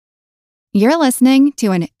You're listening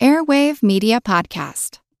to an Airwave Media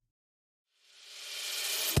Podcast.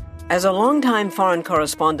 As a longtime foreign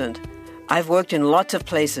correspondent, I've worked in lots of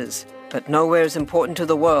places, but nowhere as important to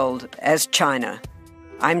the world as China.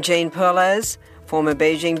 I'm Jane Perlez, former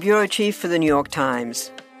Beijing bureau chief for the New York Times.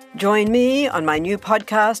 Join me on my new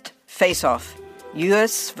podcast, Face Off,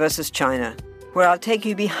 U.S. versus China, where I'll take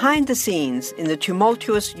you behind the scenes in the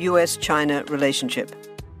tumultuous U.S.-China relationship.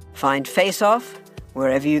 Find Face Off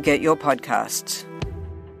wherever you get your podcasts.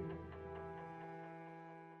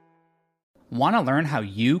 Want to learn how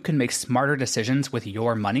you can make smarter decisions with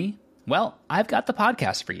your money? Well, I've got the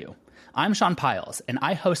podcast for you. I'm Sean Piles, and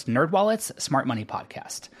I host NerdWallet's Smart Money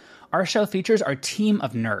Podcast. Our show features our team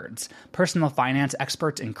of nerds, personal finance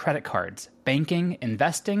experts in credit cards, banking,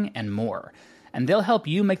 investing, and more. And they'll help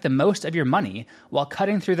you make the most of your money while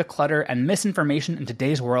cutting through the clutter and misinformation in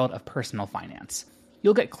today's world of personal finance.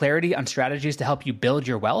 You'll get clarity on strategies to help you build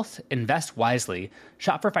your wealth, invest wisely,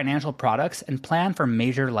 shop for financial products, and plan for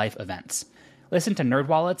major life events. Listen to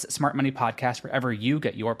NerdWallet's Smart Money Podcast wherever you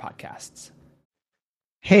get your podcasts.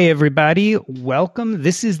 Hey, everybody. Welcome.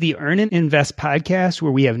 This is the Earn and Invest podcast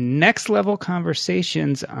where we have next level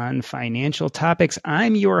conversations on financial topics.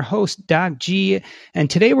 I'm your host, Doc G, and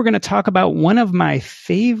today we're going to talk about one of my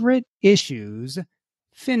favorite issues,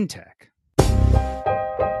 fintech.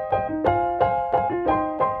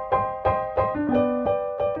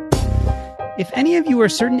 If any of you are a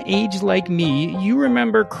certain age like me, you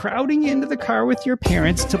remember crowding into the car with your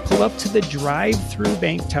parents to pull up to the drive-through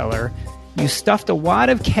bank teller. You stuffed a wad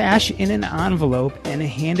of cash in an envelope and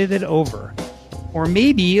handed it over. Or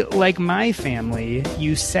maybe, like my family,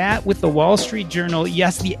 you sat with the Wall Street Journal,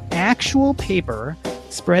 yes, the actual paper,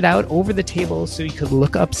 spread out over the table so you could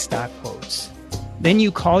look up stock quotes. Then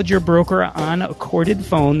you called your broker on a corded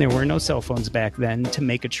phone, there were no cell phones back then, to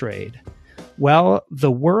make a trade. Well,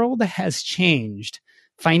 the world has changed.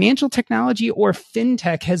 Financial technology, or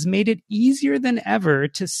fintech, has made it easier than ever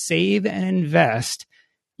to save and invest,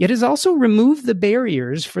 yet has also removed the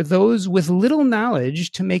barriers for those with little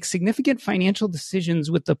knowledge to make significant financial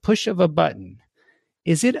decisions with the push of a button.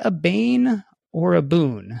 Is it a bane or a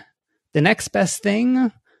boon? The next best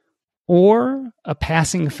thing or a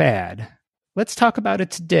passing fad? Let's talk about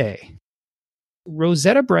it today.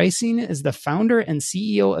 Rosetta Brycing is the founder and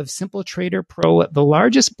CEO of Simple Trader Pro, the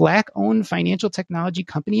largest Black-owned financial technology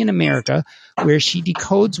company in America, where she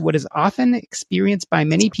decodes what is often experienced by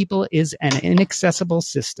many people is an inaccessible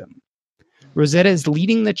system. Rosetta is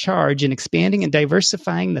leading the charge in expanding and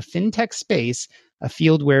diversifying the fintech space, a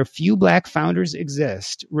field where few Black founders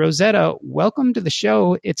exist. Rosetta, welcome to the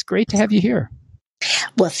show. It's great to have you here.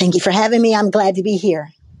 Well, thank you for having me. I'm glad to be here.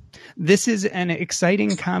 This is an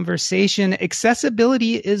exciting conversation.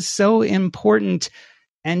 Accessibility is so important,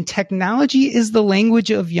 and technology is the language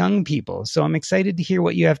of young people. So I'm excited to hear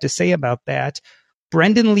what you have to say about that.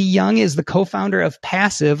 Brendan Lee Young is the co-founder of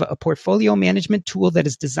Passive, a portfolio management tool that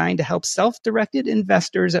is designed to help self-directed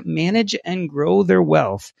investors manage and grow their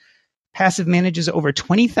wealth. Passive manages over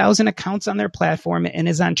 20,000 accounts on their platform and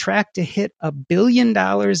is on track to hit $1 billion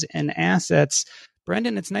in assets.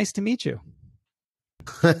 Brendan, it's nice to meet you.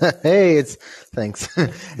 Hey, thanks.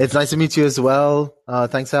 It's nice to meet you as well.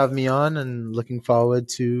 Thanks for having me on, and looking forward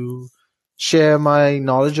to share my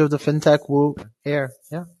knowledge of the fintech world here.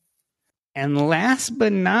 Yeah. And last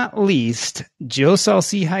but not least, Joe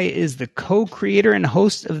Saul-Sehy is the co-creator and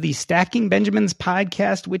host of the Stacking Benjamins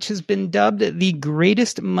podcast, which has been dubbed the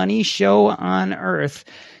greatest money show on earth.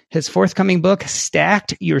 His forthcoming book,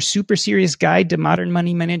 Stacked, Your Super Serious Guide to Modern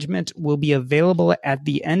Money Management, will be available at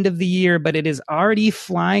the end of the year, but it is already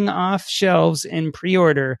flying off shelves in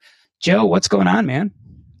pre-order. Joe, what's going on, man?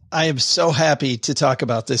 I am so happy to talk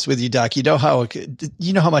about this with you, Doc. You know how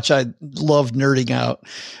much I love nerding out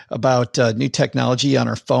about new technology on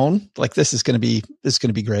our phone. Like this is going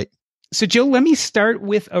to be great. So, Joe, let me start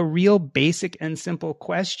with a real basic and simple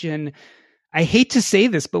question. I hate to say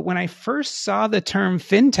this, but when I first saw the term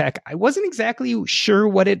fintech, I wasn't exactly sure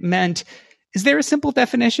what it meant. Is there a simple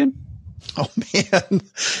definition? Oh man.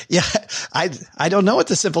 Yeah. I don't know what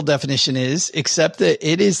the simple definition is, except that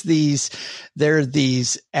there are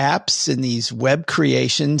these apps and these web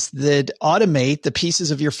creations that automate the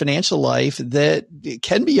pieces of your financial life that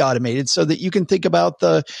can be automated so that you can think about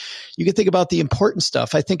the important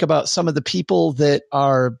stuff. I think about some of the people that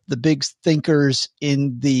are the big thinkers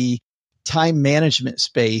in the time management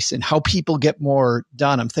space and how people get more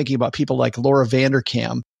done. I'm thinking about people like Laura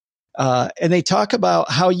Vanderkam. And they talk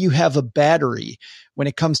about how you have a battery when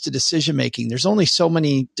it comes to decision making. There's only so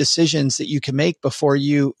many decisions that you can make before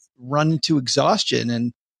you run into exhaustion.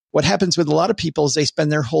 And what happens with a lot of people is they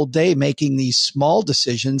spend their whole day making these small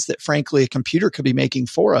decisions that frankly a computer could be making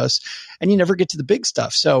for us, and you never get to the big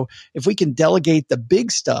stuff. So if we can delegate the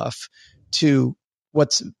big stuff to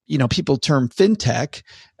what's, people term fintech,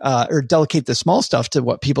 or delegate the small stuff to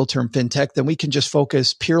what people term fintech, then we can just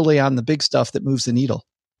focus purely on the big stuff that moves the needle.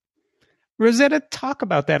 Rosetta, talk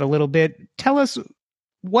about that a little bit. Tell us,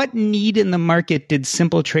 what need in the market did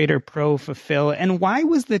Simple Trader Pro fulfill, and why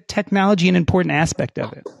was the technology an important aspect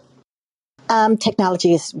of it?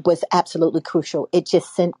 Technology was absolutely crucial. It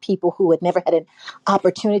just sent people who had never had an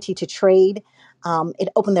opportunity to trade. It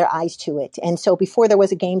opened their eyes to it. And so before there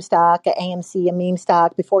was a GameStop, a AMC, a meme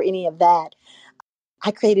stock, before any of that,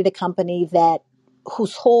 I created a company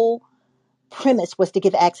whose whole premise was to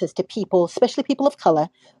give access to people, especially people of color,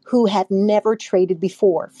 who had never traded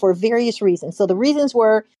before for various reasons. So the reasons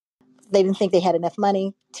were they didn't think they had enough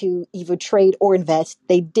money to either trade or invest.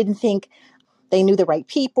 They didn't think they knew the right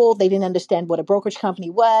people. They didn't understand what a brokerage company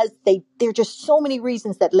was. There are just so many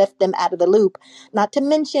reasons that left them out of the loop, not to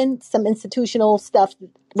mention some institutional stuff,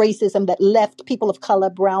 racism that left people of color,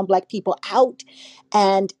 brown, Black people out.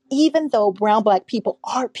 And even though brown, Black people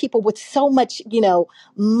are people with so much,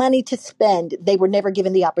 money to spend, they were never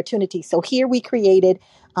given the opportunity. So here we created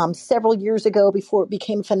several years ago, before it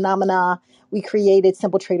became a phenomenon, we created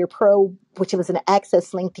Simple Trader Pro, which was an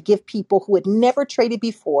access link to give people who had never traded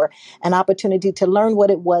before an opportunity to learn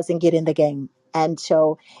what it was and get in the game. And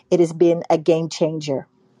so it has been a game changer.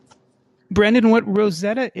 Brendan, what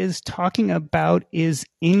Rosetta is talking about is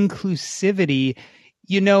inclusivity.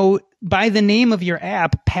 By the name of your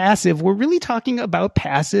app, Passive, we're really talking about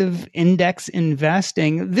passive index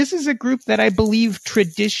investing. This is a group that I believe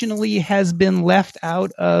traditionally has been left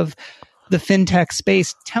out of the fintech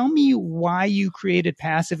space. Tell me why you created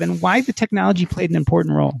Passive and why the technology played an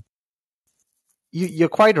important role. You're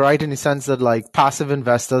quite right in the sense that passive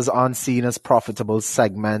investors aren't seen as profitable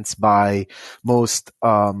segments by most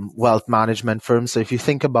wealth management firms. So if you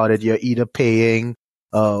think about it, you're either paying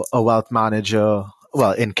a wealth manager,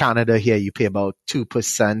 well, in Canada here, you pay about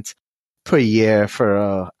 2% per year for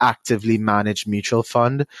a actively managed mutual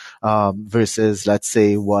fund, versus, let's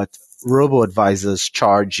say, what robo-advisors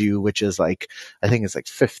charge you, which is I think it's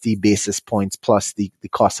 50 basis points plus the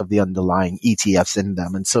cost of the underlying ETFs in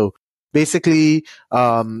them. And so basically,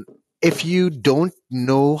 if you don't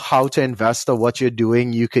know how to invest or what you're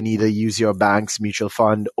doing, you can either use your bank's mutual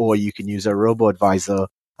fund or you can use a robo-advisor.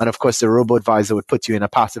 And of course, the robo-advisor would put you in a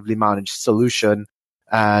passively managed solution.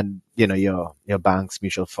 And, your bank's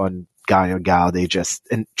mutual fund guy or gal, they just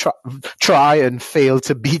try and fail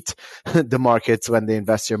to beat the markets when they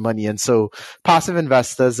invest your money. And so passive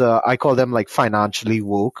investors, I call them financially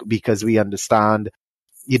woke, because we understand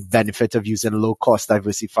the benefit of using low cost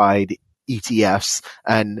diversified ETFs.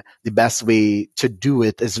 And the best way to do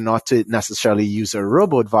it is not to necessarily use a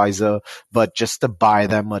robo-advisor, but just to buy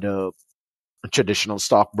them at a traditional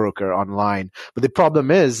stockbroker online. But the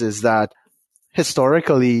problem is that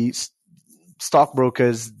historically,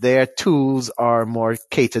 stockbrokers, their tools are more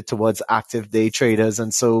catered towards active day traders.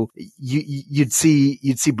 And so you'd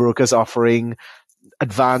see brokers offering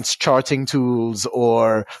advanced charting tools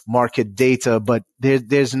or market data, but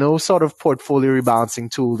there's no sort of portfolio rebalancing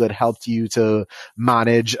tool that helped you to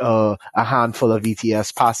manage a handful of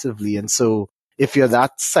ETFs passively. And so if you're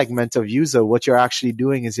that segment of user, what you're actually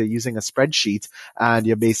doing is you're using a spreadsheet, and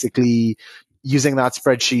you're basically using that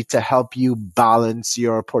spreadsheet to help you balance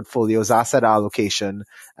your portfolio's asset allocation.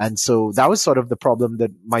 And so that was sort of the problem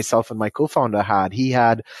that myself and my co-founder had. He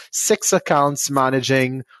had 6 accounts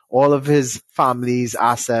managing all of his family's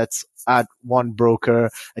assets at one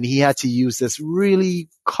broker, and he had to use this really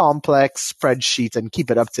complex spreadsheet and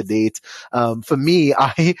keep it up to date. For me,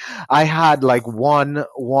 I had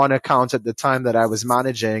one account at the time that I was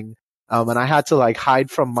managing. And I had to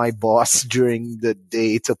hide from my boss during the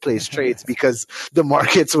day to place trades because the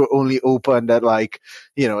markets were only opened at a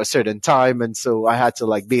certain time. And so I had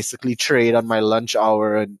to basically trade on my lunch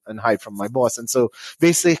hour and hide from my boss. And so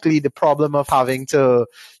basically the problem of having to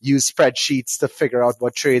use spreadsheets to figure out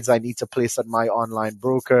what trades I need to place at my online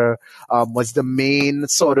broker, was the main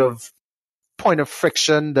sort of point of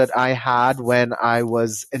friction that I had when I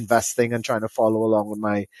was investing and trying to follow along with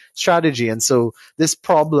my strategy. And so this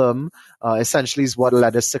problem essentially is what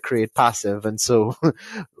led us to create Passive. And so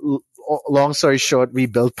long story short, we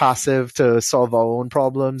built Passive to solve our own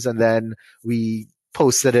problems, and then we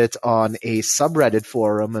posted it on a subreddit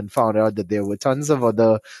forum and found out that there were tons of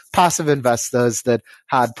other passive investors that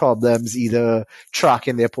had problems either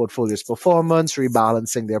tracking their portfolio's performance,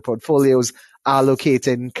 rebalancing their portfolios,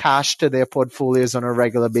 allocating cash to their portfolios on a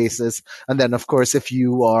regular basis? And then, of course, if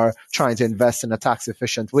you are trying to invest in a tax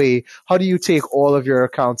efficient way, how do you take all of your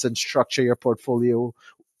accounts and structure your portfolio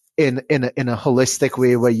in a holistic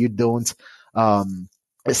way where you don't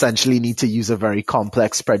essentially need to use a very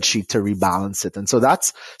complex spreadsheet to rebalance it? And so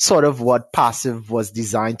that's sort of what Passive was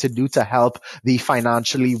designed to do, to help the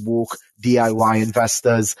financially woke DIY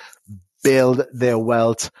investors build their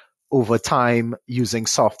wealth over time using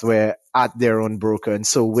software at their own broker. And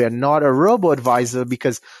so we're not a robo-advisor,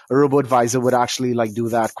 because a robo-advisor would actually like do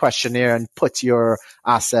that questionnaire and put your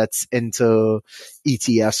assets into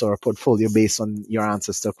ETFs or a portfolio based on your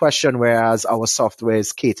answers to a question. Whereas our software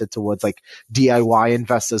is catered towards like DIY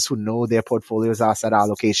investors who know their portfolio's asset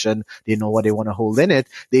allocation. They know what they want to hold in it.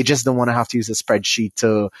 They just don't want to have to use a spreadsheet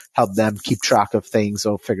to help them keep track of things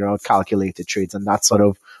or figure out calculated trades. And that's sort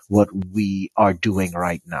of what we are doing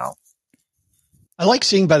right now. I like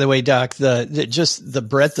seeing, by the way, Doc, just the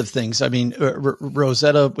breadth of things. I mean,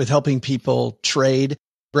 Rosetta with helping people trade,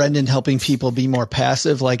 Brendan helping people be more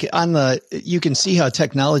passive. Like you can see how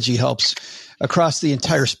technology helps across the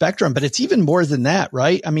entire spectrum, but it's even more than that,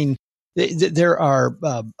 right? I mean, there are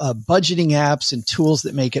budgeting apps and tools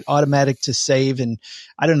that make it automatic to save, and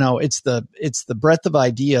I don't know, it's the breadth of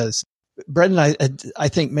ideas. Brendan, I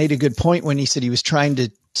think, made a good point when he said he was trying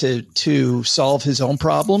to solve his own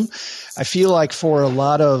problem. I feel like for a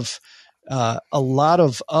lot of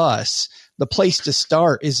us, the place to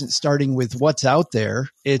start isn't starting with what's out there.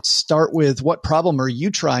 It's start with what problem are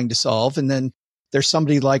you trying to solve, and then there's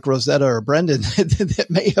somebody like Rosetta or Brendan that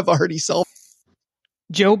may have already solved.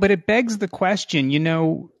 Joe, but it begs the question,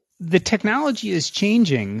 the technology is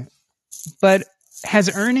changing, but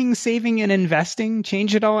has earning, saving, and investing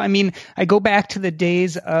changed at all? I mean, I go back to the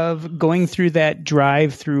days of going through that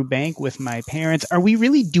drive-through bank with my parents. Are we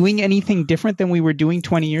really doing anything different than we were doing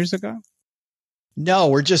 20 years ago? No,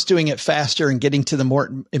 we're just doing it faster and getting to the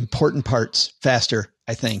more important parts faster,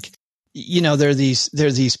 I think. There are these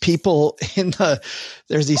people in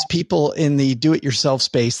the do-it-yourself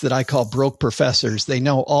space that I call broke professors. They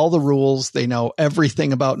know all the rules. They know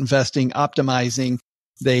everything about investing, optimizing.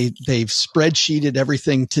 They've spreadsheeted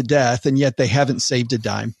everything to death, and yet they haven't saved a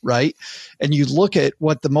dime, right? And you look at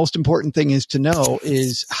what the most important thing is to know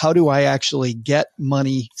is, how do I actually get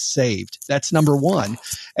money saved? That's number one.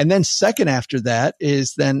 And then second after that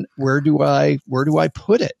is, then where do I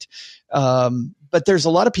put it? But there's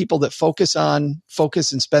a lot of people that focus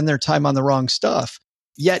and spend their time on the wrong stuff.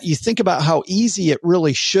 Yet you think about how easy it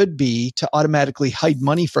really should be to automatically hide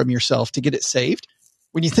money from yourself to get it saved.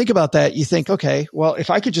 When you think about that, you think, okay, well, if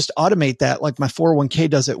I could just automate that like my 401k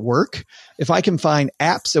does at work, if I can find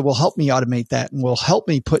apps that will help me automate that and will help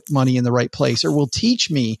me put money in the right place, or will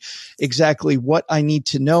teach me exactly what I need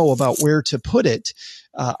to know about where to put it,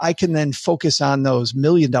 I can then focus on those $1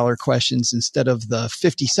 million questions instead of the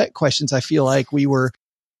 50-cent questions. I feel like we were,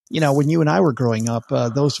 when you and I were growing up,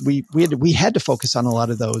 we had to focus on a lot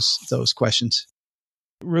of those questions.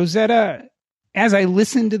 Rosetta, as I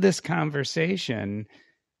listen to this conversation,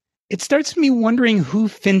 it starts me wondering who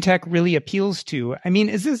fintech really appeals to. I mean,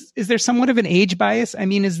 is there somewhat of an age bias? I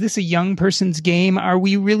mean, is this a young person's game? Are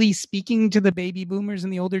we really speaking to the baby boomers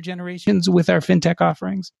and the older generations with our fintech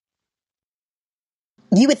offerings?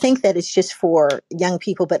 You would think that it's just for young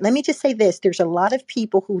people, but let me just say this. There's a lot of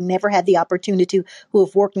people who never had the opportunity, who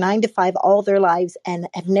have worked 9 to 5 all their lives and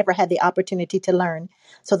have never had the opportunity to learn.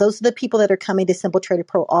 So those are the people that are coming to Simple Trader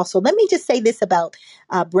Pro also. Let me just say this about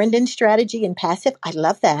Brendan's strategy and passive. I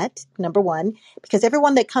love that, number one, because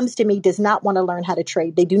everyone that comes to me does not want to learn how to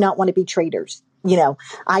trade. They do not want to be traders.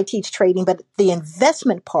 I teach trading, but the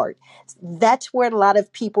investment part, that's where a lot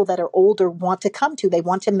of people that are older want to come to. They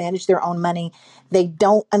want to manage their own money. They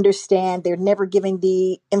don't understand. They're never giving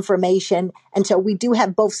the information. And so we do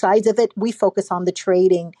have both sides of it. We focus on the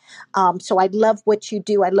trading. So I love what you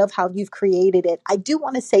do. I love how you've created it. I do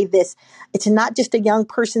want to say this. It's not just a young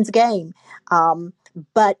person's game,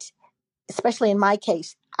 but especially in my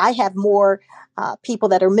case, I have more people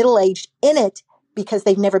that are middle-aged in it, because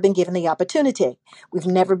they've never been given the opportunity. We've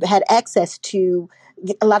never had access to,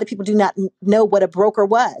 a lot of people do not know what a broker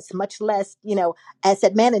was, much less,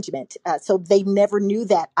 asset management. So they never knew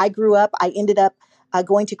that. I grew up, I ended up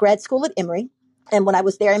going to grad school at Emory. And when I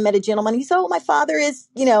was there, I met a gentleman. He said, "Oh, my father is,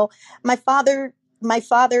 my father,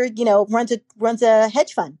 runs a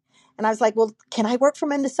hedge fund." And I was like, "Well, can I work for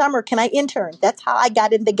him in the summer? Can I intern?" That's how I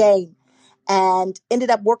got in the game, and ended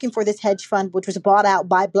up working for this hedge fund, which was bought out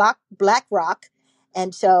by BlackRock.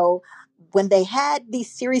 And so when they had these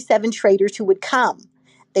Series 7 traders who would come,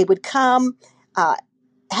 they would come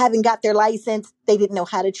having got their license, they didn't know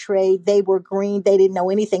how to trade. They were green. They didn't know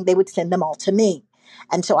anything. They would send them all to me.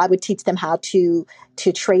 And so I would teach them how to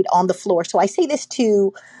trade on the floor. So I say this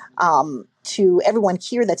to everyone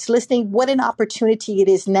here that's listening. What an opportunity it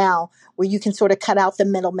is now where you can sort of cut out the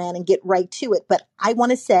middleman and get right to it. But I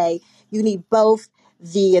want to say you need both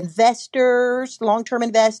the investors, long-term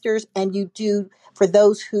investors, and you do for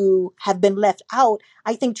those who have been left out.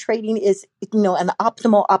 I think trading is, an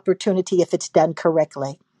optimal opportunity if it's done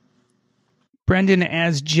correctly. Brendan,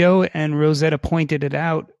 as Joe and Rosetta pointed it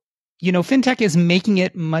out, fintech is making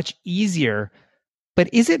it much easier, but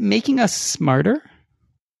is it making us smarter?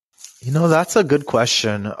 That's a good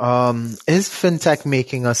question. Is fintech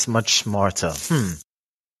making us much smarter?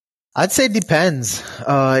 I'd say it depends.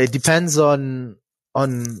 It depends on,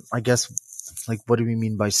 I guess, like, what do we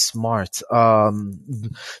mean by smart?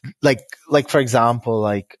 Like for example,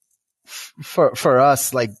 like for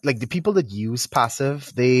us, like the people that use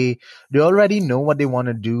passive, they already know what they want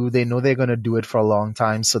to do. They know they're going to do it for a long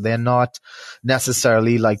time. So they're not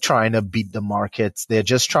necessarily like trying to beat the markets. They're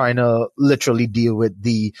just trying to literally deal with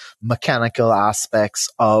the mechanical aspects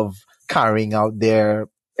of carrying out their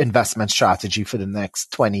investment strategy for the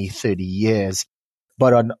next 20, 30 years.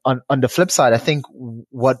 But on the flip side, I think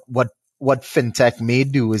what fintech may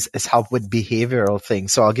do is help with behavioral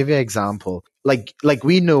things. So I'll give you an example. Like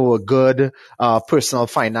we know a good personal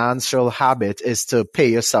financial habit is to pay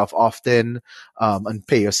yourself often and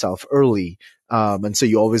pay yourself early. And so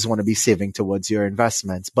you always want to be saving towards your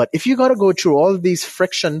investments. But if you got to go through all of these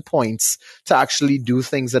friction points to actually do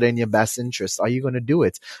things that are in your best interest, are you going to do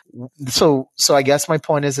it? So I guess my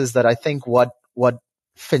point is that I think what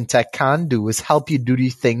fintech can do is help you do the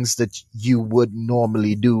things that you would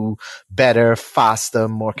normally do better, faster,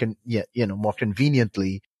 more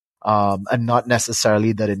conveniently. And not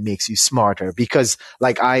necessarily that it makes you smarter, because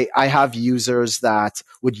like I have users that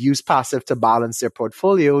would use passive to balance their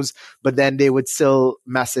portfolios, but then they would still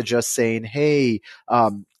message us saying, hey,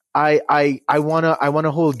 I want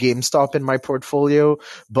to hold GameStop in my portfolio,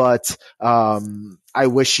 but I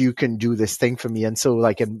wish you can do this thing for me. And so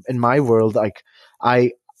like in my world, like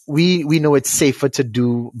we know it's safer to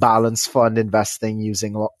do balanced fund investing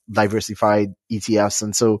using diversified ETFs.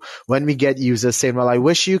 And so when we get users saying, well, I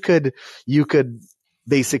wish you could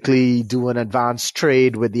basically do an advanced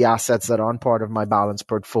trade with the assets that aren't part of my balanced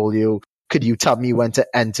portfolio. Could you tell me when to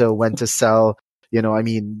enter, when to sell?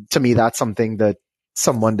 To me, that's something that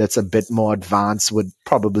someone that's a bit more advanced would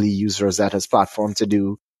probably use Rosetta's platform to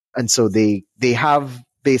do. And so they have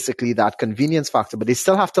basically that convenience factor, but they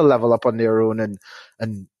still have to level up on their own and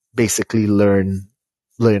basically learn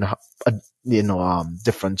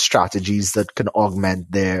different strategies that can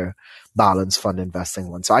augment their balanced fund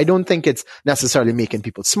investing one. So I don't think it's necessarily making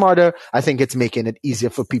people smarter. I think it's making it easier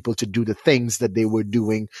for people to do the things that they were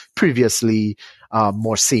doing previously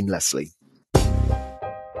more seamlessly.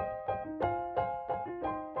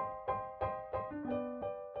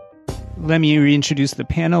 Let me reintroduce the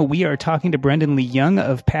panel. We are talking to Brendan Lee Young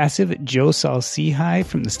of Passive, Joe Saul-Sehy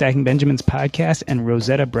from the Stacking Benjamins podcast, and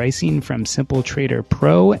Rosetta Brycing from Simple Trader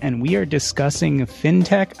Pro. And we are discussing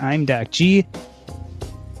fintech. I'm Doc G.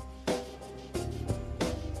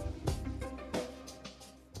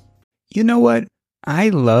 You know what? I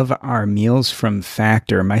love our meals from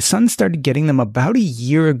Factor. My son started getting them about a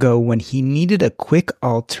year ago when he needed a quick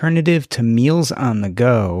alternative to meals on the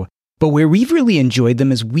go. But where we've really enjoyed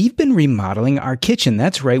them is we've been remodeling our kitchen.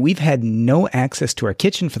 That's right, we've had no access to our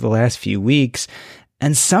kitchen for the last few weeks.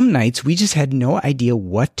 And some nights we just had no idea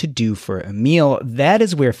what to do for a meal. That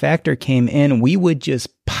is where Factor came in. We would just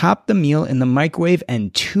pop the meal in the microwave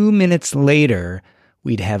and 2 minutes later,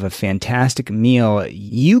 we'd have a fantastic meal.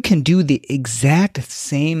 You can do the exact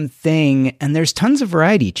same thing, and there's tons of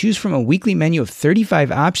variety. Choose from a weekly menu of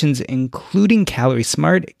 35 options, including Calorie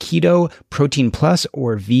Smart, Keto, Protein Plus,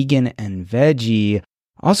 or Vegan and Veggie.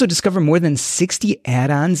 Also discover more than 60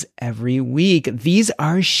 add-ons every week. These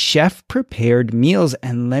are chef-prepared meals,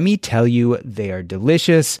 and let me tell you, they are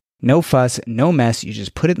delicious. No fuss, no mess. You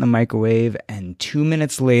just put it in the microwave, and 2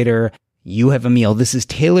 minutes later, you have a meal. This is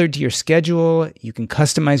tailored to your schedule. You can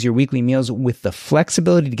customize your weekly meals with the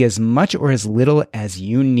flexibility to get as much or as little as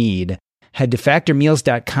you need. Head to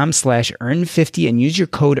factormeals.com/earn50 and use your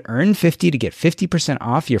code earn50 to get 50%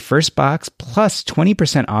 off your first box plus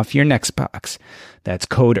 20% off your next box. That's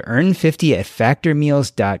code earn50 at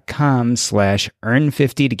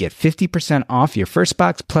factormeals.com/earn50 to get 50% off your first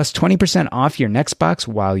box plus 20% off your next box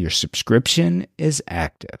while your subscription is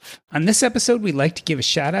active. On this episode, we'd like to give a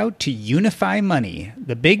shout out to Unify Money.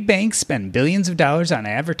 The big banks spend billions of dollars on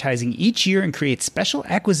advertising each year and create special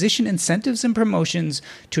acquisition incentives and promotions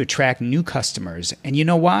to attract new new customers. And you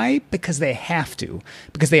know why? Because they have to.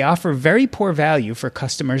 Because they offer very poor value for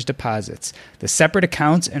customers' deposits. The separate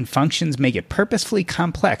accounts and functions make it purposefully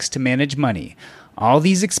complex to manage money. All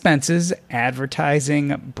these expenses,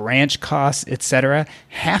 advertising, branch costs, etc.,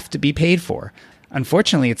 have to be paid for.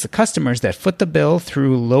 Unfortunately, it's the customers that foot the bill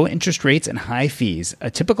through low interest rates and high fees.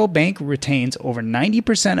 A typical bank retains over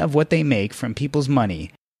 90% of what they make from people's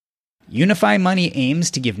money. Unify Money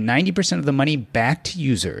aims to give 90% of the money back to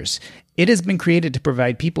users. It has been created to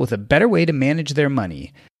provide people with a better way to manage their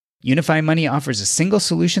money. Unify Money offers a single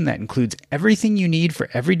solution that includes everything you need for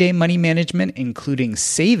everyday money management, including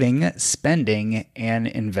saving, spending, and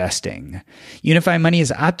investing. Unify Money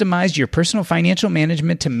has optimized your personal financial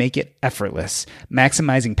management to make it effortless,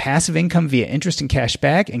 maximizing passive income via interest and cash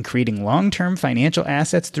back and creating long-term financial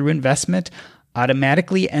assets through investment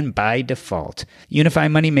automatically and by default. Unify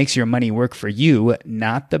Money makes your money work for you,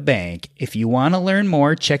 not the bank. If you want to learn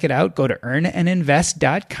more, check it out. Go to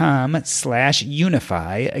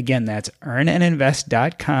earnandinvest.com/unify. Again, that's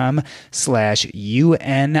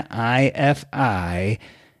earnandinvest.com/UNIFI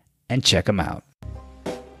and check them out.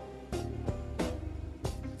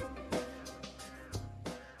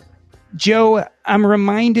 Joe, I'm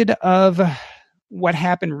reminded of what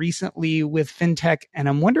happened recently with fintech, and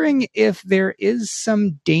I'm wondering if there is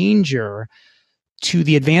some danger to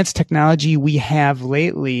the advanced technology we have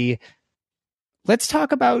lately. Let's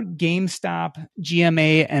talk about GameStop,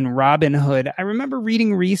 GMA, and Robinhood. I remember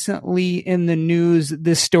reading recently in the news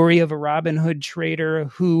this story of a Robinhood trader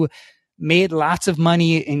who made lots of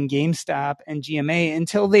money in GameStop and GMA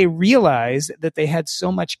until they realized that they had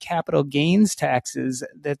so much capital gains taxes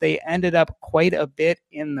that they ended up quite a bit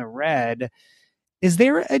in the red. Is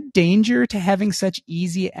there a danger to having such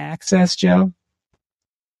easy access, Joe?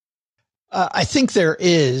 I think there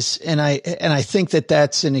is, and I think that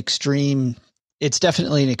that's an extreme. It's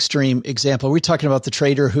definitely an extreme example. We're talking about the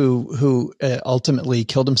trader who ultimately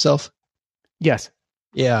killed himself. Yes.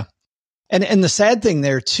 Yeah, and the sad thing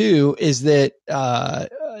there too is that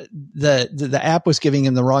the app was giving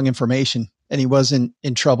him the wrong information, and he wasn't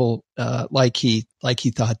in trouble like he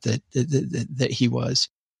thought that he was.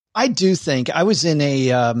 I do think I was in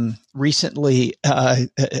a recently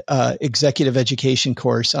executive education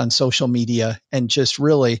course on social media, and just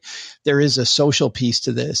really there is a social piece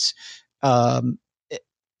to this. And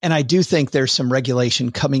I do think there's some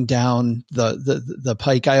regulation coming down the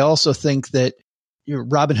pike. I also think that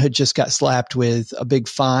Robinhood just got slapped with a big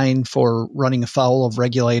fine for running afoul of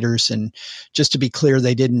regulators. And just to be clear,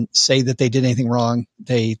 they didn't say that they did anything wrong.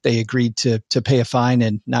 They agreed to pay a fine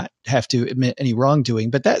and not have to admit any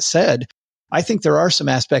wrongdoing. But that said, I think there are some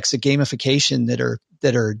aspects of gamification that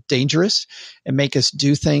are dangerous and make us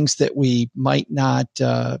do things that we might not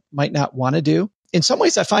want to do. In some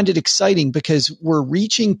ways, I find it exciting because we're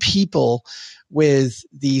reaching people with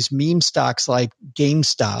these meme stocks like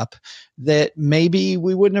GameStop that maybe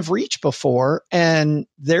we wouldn't have reached before. And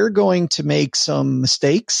they're going to make some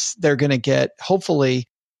mistakes. They're going to get, hopefully,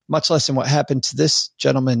 much less than what happened to this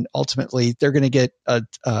gentleman. Ultimately, they're going to get a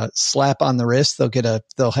slap on the wrist.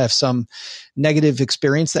 They'll have some negative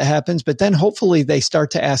experience that happens, but then hopefully they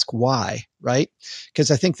start to ask why, right? Because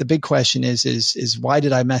I think the big question is why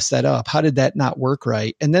did I mess that up? How did that not work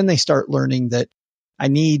right? And then they start learning that I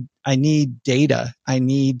need data. I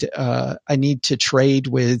need to trade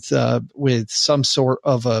with some sort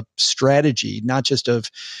of a strategy, not just of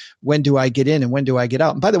when do I get in and when do I get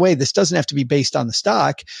out. And by the way, this doesn't have to be based on the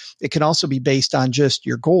stock. It can also be based on just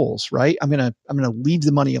your goals, right? I'm going to leave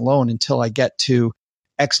the money alone until I get to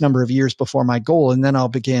X number of years before my goal. And then I'll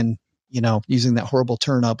begin, using that horrible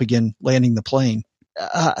term, I'll begin landing the plane.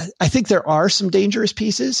 I think there are some dangerous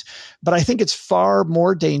pieces, but I think it's far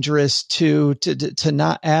more dangerous to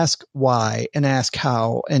not ask why and ask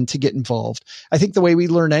how and to get involved. I think the way we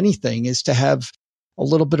learn anything is to have a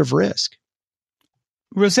little bit of risk.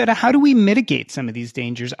 Rosetta, how do we mitigate some of these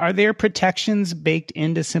dangers? Are there protections baked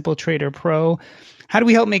into Simple Trader Pro? How do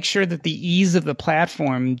we help make sure that the ease of the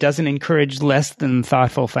platform doesn't encourage less than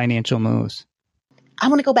thoughtful financial moves? I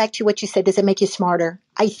want to go back to what you said. Does it make you smarter?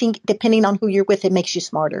 I think depending on who you're with, it makes you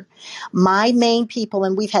smarter. My main people,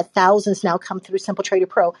 and we've had thousands now come through Simple Trader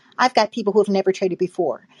Pro. I've got people who have never traded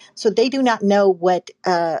before. So they do not know what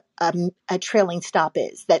a trailing stop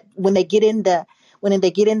is. That when they get in the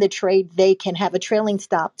trade, they can have a trailing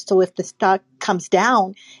stop. So if the stock comes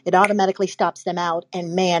down, it automatically stops them out.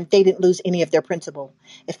 And man, they didn't lose any of their principal.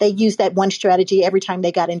 If they used that one strategy every time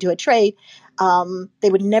they got into a trade, they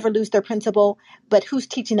would never lose their principal. But who's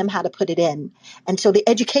teaching them how to put it in? And so the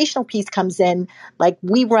educational piece comes in. Like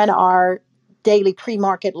we run our daily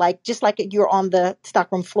pre-market, just like you're on the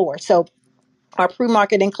stockroom floor. So Our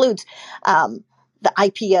pre-market includes the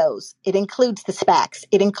IPOs. It includes the SPACs.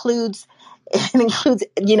 It includes,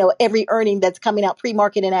 every earning that's coming out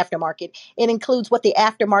pre-market and aftermarket. It includes what the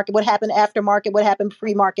aftermarket, what happened aftermarket, what happened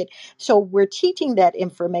pre-market. So we're teaching that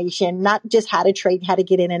information, not just how to trade, how to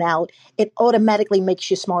get in and out. It automatically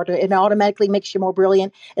makes you smarter. It automatically makes you more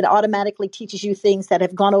brilliant. It automatically teaches you things that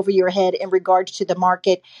have gone over your head in regards to the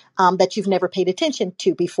market that you've never paid attention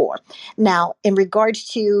to before. Now, in regards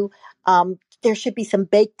to there should be some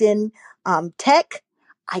baked in tech.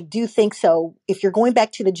 I do think so. If you're going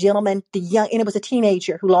back to the gentleman, and it was a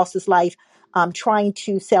teenager who lost his life trying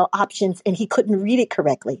to sell options, and he couldn't read it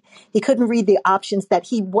correctly. He couldn't read the options that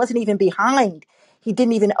he wasn't even behind. He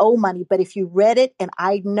didn't even owe money. But if you read it, and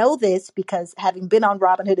I know this because having been on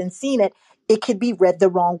Robinhood and seen it, it could be read the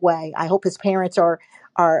wrong way. I hope his parents are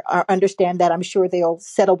understand that. I'm sure they'll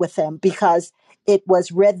settle with him because it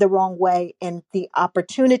was read the wrong way, and the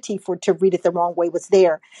opportunity to read it the wrong way was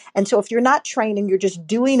there. And so if you're not trained and you're just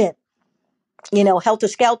doing it, helter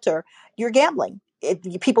skelter, you're gambling.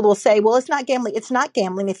 People will say, well, it's not gambling. It's not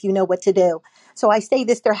gambling if you know what to do. So I say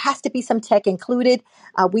this, there has to be some tech included.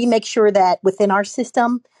 We make sure that within our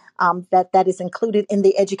system, that is included in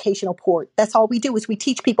the educational port. That's all we do is we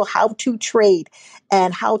teach people how to trade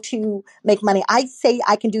and how to make money. I say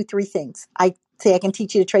I can do three things. I say I can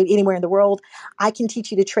teach you to trade anywhere in the world. I can teach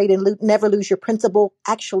you to trade and never lose your principal.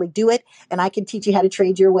 Actually do it. And I can teach you how to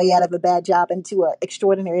trade your way out of a bad job into an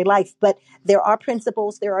extraordinary life. But there are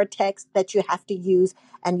principles, there are texts that you have to use,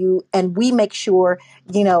 and we make sure,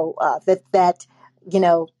 that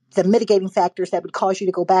the mitigating factors that would cause you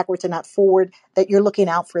to go backwards and not forward, that you're looking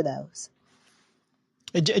out for those.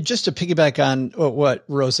 Just to piggyback on what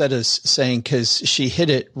Rosetta's saying, because she hit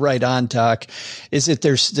it right on, Doc, is that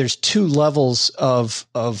there's two levels of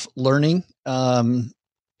learning. And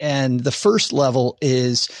the first level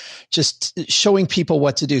is just showing people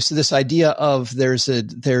what to do. So this idea of there's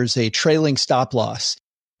a trailing stop loss,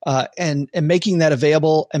 and making that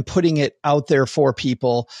available and putting it out there for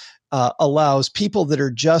people allows people that are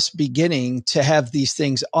just beginning to have these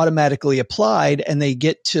things automatically applied, and they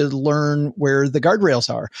get to learn where the guardrails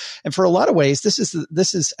are. And for a lot of ways, this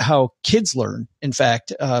is how kids learn. In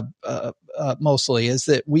fact, mostly is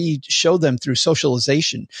that we show them through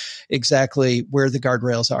socialization exactly where the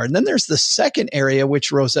guardrails are. And then there's the second area,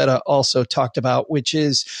 which Rosetta also talked about, which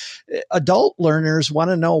is adult learners want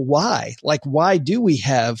to know why. Like, why do we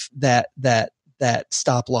have that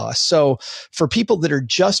stop loss? So for people that are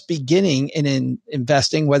just beginning in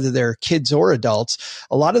investing, whether they're kids or adults,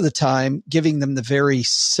 a lot of the time giving them the very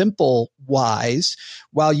simple whys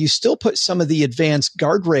while you still put some of the advanced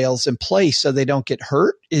guardrails in place so they don't get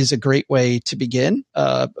hurt is a great way to begin,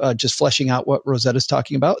 just fleshing out what Rosetta's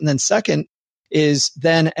talking about. And then second is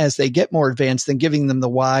then as they get more advanced, then giving them the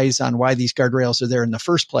whys on why these guardrails are there in the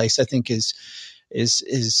first place, I think is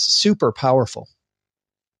super powerful.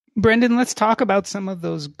 Brendan, let's talk about some of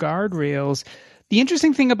those guardrails. The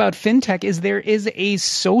interesting thing about fintech is there is a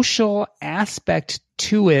social aspect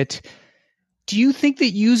to it. Do you think that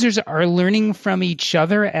users are learning from each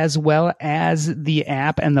other as well as the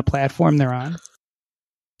app and the platform they're on?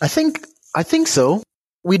 I think so.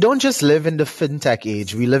 We don't just live in the fintech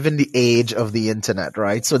age. We live in the age of the internet,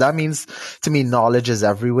 right? So that means, to me, knowledge is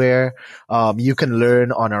everywhere. You can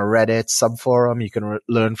learn on a Reddit subforum. You can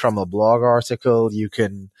learn from a blog article. You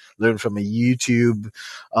can learn from a YouTube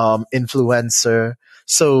influencer.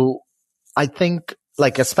 So I think,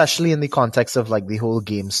 like, especially in the context of like the whole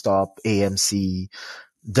GameStop, AMC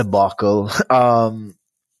debacle,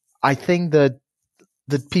 I think that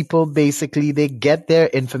people basically, they get their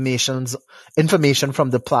information from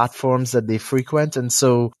the platforms that they frequent. And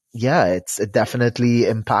so, yeah, it definitely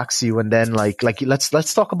impacts you. And then like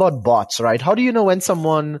let's talk about bots, right? How do you know when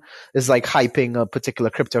someone is like hyping a particular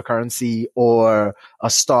cryptocurrency or a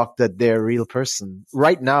stock that they're a real person?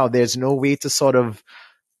 Right now, there's no way to sort of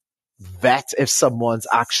vet if someone's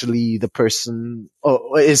actually the person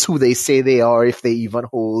or is who they say they are, if they even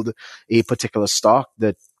hold a particular stock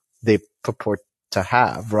that they purport to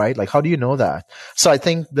have, right? Like, how do you know that? So I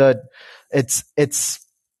think that it's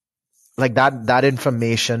like that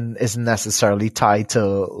information isn't necessarily tied to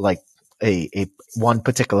like a one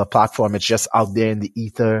particular platform. It's just out there in the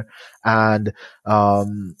ether, and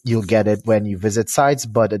you'll get it when you visit sites.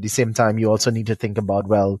 But at the same time, you also need to think about,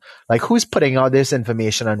 well, like, who's putting out this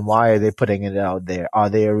information and why are they putting it out there? Are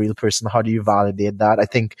they a real person? How do you validate that? I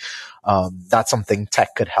think that's something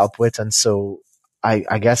tech could help with. And so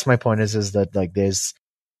I guess my point is that like there's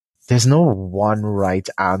no one right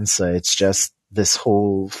answer. It's just this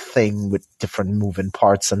whole thing with different moving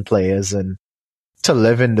parts and players, and to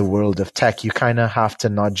live in the world of tech, you kind of have to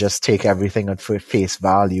not just take everything at face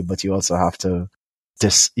value, but you also have to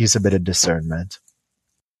use a bit of discernment.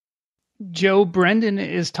 Joe, Brendan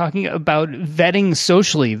is talking about vetting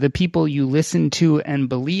socially the people you listen to and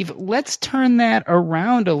believe. Let's turn that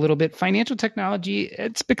around a little bit. Financial technology,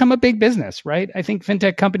 it's become a big business, right? I think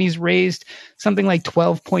fintech companies raised something like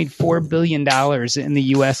 $12.4 billion in the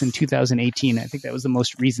US in 2018. I think that was the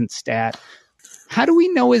most recent stat. How do we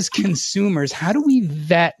know as consumers, how do we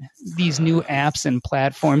vet these new apps and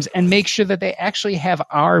platforms and make sure that they actually have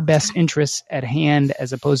our best interests at hand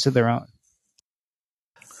as opposed to their own?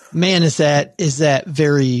 Man, is that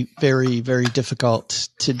very, very, very difficult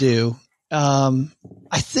to do. I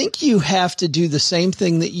think you have to do the same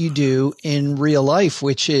thing that you do in real life,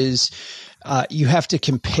 which is you have to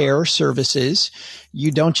compare services.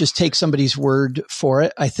 You don't just take somebody's word for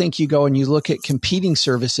it. I think you go and you look at competing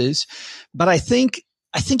services, but I think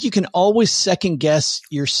you can always second guess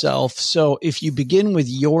yourself. So if you begin with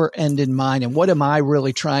your end in mind and what am I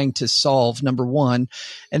really trying to solve, number one,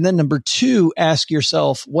 and then number two, ask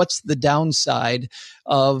yourself, what's the downside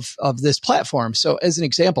of this platform? So as an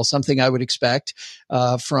example, something I would expect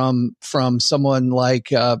from someone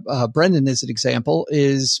like Brendan as an example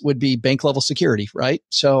would be bank level security, right?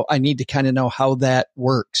 So I need to kind of know how that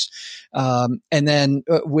works. And then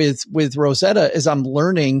with Rosetta, as I'm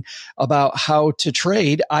learning about how to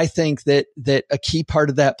trade, I think that a key part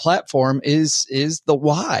of that platform is the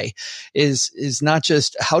why, is not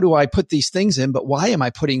just how do I put these things in, but why am I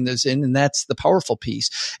putting those in? And that's the powerful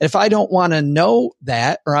piece. And if I don't want to know that,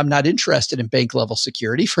 or I'm not interested in bank level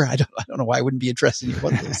security I don't know why I wouldn't be interested in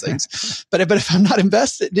one of those things, but if I'm not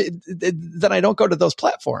invested, then I don't go to those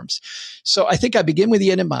platforms. So I think I begin with the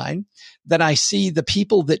end in mind. Then I see the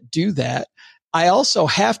people that do that. I also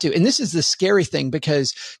have to, and this is the scary thing,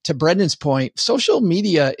 because to Brendan's point, social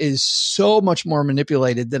media is so much more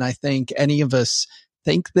manipulated than I think any of us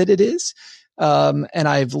think that it is. And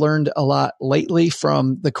I've learned a lot lately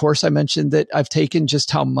from the course I mentioned that I've taken,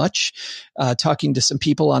 just how much, talking to some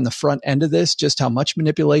people on the front end of this, just how much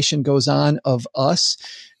manipulation goes on of us,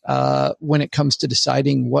 when it comes to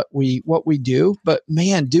deciding what we do. But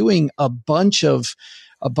man, doing a bunch of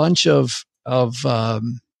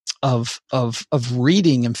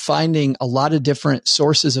reading and finding a lot of different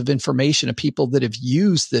sources of information of people that have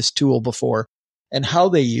used this tool before and how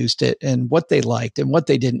they used it and what they liked and what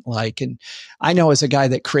they didn't like. And I know, as a guy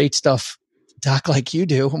that creates stuff, Doc, like you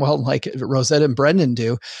do, well, like Rosetta and Brendan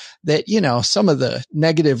do, that, some of the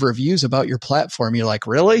negative reviews about your platform, you're like,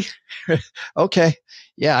 really? Okay.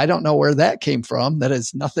 Yeah. I don't know where that came from. That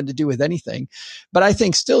has nothing to do with anything. But I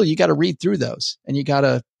think still you got to read through those and you got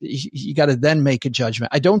to then make a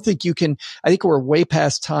judgment. I think we're way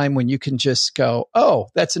past time when you can just go, oh,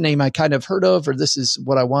 that's a name I kind of heard of, or this is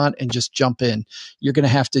what I want, and just jump in. You're going to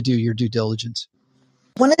have to do your due diligence.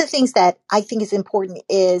 One of the things that I think is important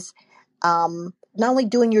is not only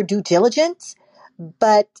doing your due diligence,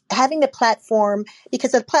 but having the platform,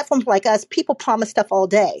 because a platform like us, people promise stuff all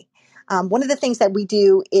day. One of the things that we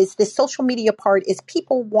do is the social media part is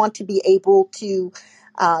people want to be able to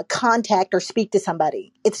contact or speak to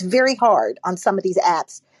somebody. It's very hard on some of these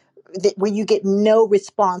apps where you get no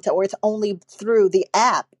response, or it's only through the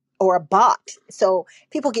app or a bot. So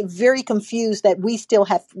people get very confused that we still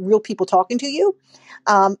have real people talking to you.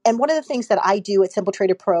 And one of the things that I do at Simple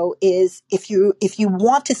Trader Pro is if you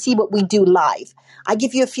want to see what we do live, I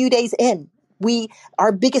give you a few days in.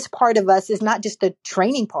 Our biggest part of us is not just the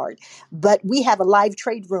training part, but we have a live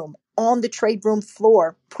trade room on the trade room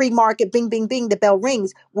floor, pre-market, bing, bing, bing, the bell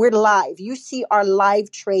rings. We're live. You see our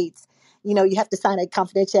live trades. You have to sign a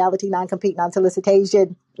confidentiality, non-compete,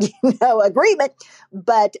 non-solicitation, agreement.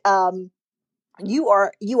 But you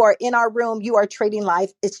are in our room. You are trading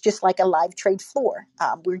live. It's just like a live trade floor.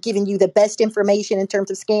 We're giving you the best information in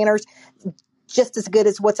terms of scanners, just as good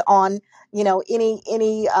as what's on,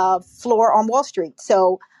 any floor on Wall Street.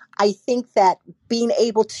 So I think that being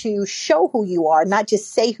able to show who you are, not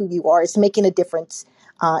just say who you are, is making a difference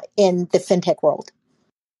in the fintech world.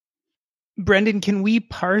 Brendan, can we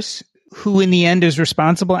parse who in the end is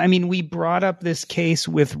responsible? I mean, we brought up this case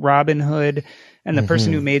with Robinhood and the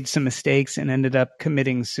person who made some mistakes and ended up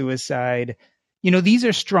committing suicide. These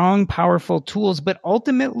are strong, powerful tools, but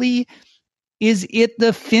ultimately, is it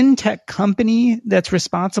the fintech company that's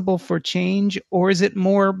responsible for change, or is it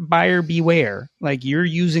more buyer beware? Like, you're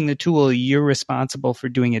using the tool, you're responsible for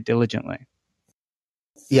doing it diligently.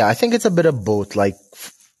 Yeah, I think it's a bit of both. Like,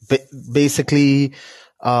 basically,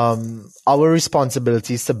 our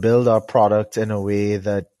responsibility is to build our product in a way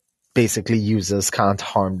that basically users can't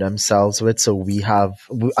harm themselves with. So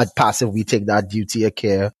at Passive, we take that duty of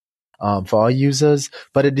care for our users.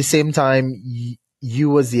 But at the same time,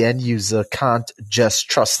 you as the end user can't just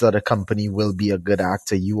trust that a company will be a good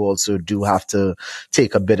actor. You also do have to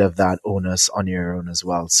take a bit of that onus on your own as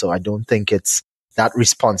well. So I don't think that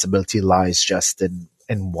responsibility lies just in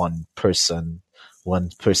one person's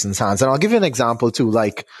hands. And I'll give you an example too.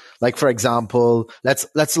 Like for example,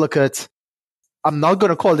 let's look at, I'm not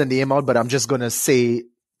going to call the name out, but I'm just going to say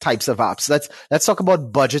types of apps. Let's talk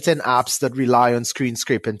about budgeting apps that rely on screen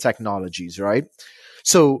scraping technologies, right?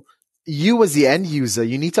 So you as the end user,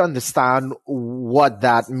 you need to understand what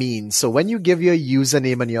that means. So when you give your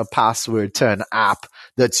username and your password to an app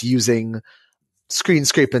that's using screen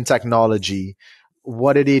scraping technology,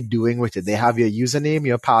 what are they doing with it? They have your username,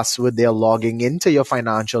 your password. They're logging into your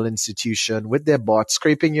financial institution with their bot,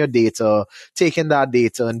 scraping your data, taking that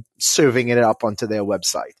data and serving it up onto their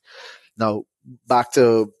website. Now, back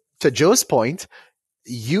to Joe's point,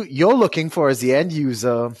 you're looking for, as the end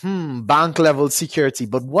user, bank level security.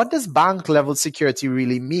 But what does bank level security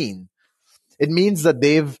really mean? It means that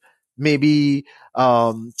they've maybe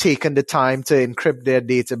taken the time to encrypt their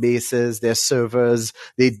databases, their servers.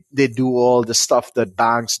 They do all the stuff that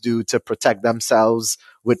banks do to protect themselves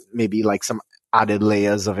with maybe like some added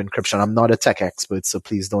layers of encryption. I'm not a tech expert, so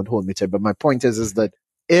please don't hold me to it. But my point is that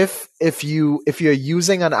if you're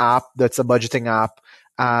using an app that's a budgeting app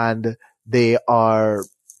and they're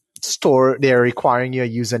requiring your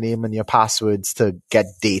username and your passwords to get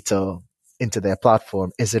data into their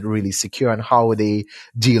platform, is it really secure, and how are they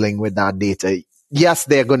dealing with that data? Yes,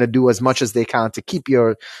 they're going to do as much as they can to keep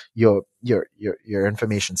your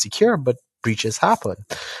information secure, but breaches happen.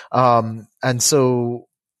 And so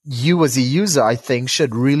you as a user, I think,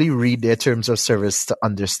 should really read their terms of service to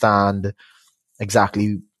understand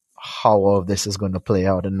exactly how all of this is going to play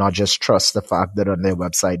out, and not just trust the fact that on their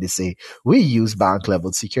website they say we use bank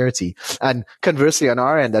level security. And conversely, on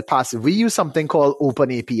our end at Passive, we use something called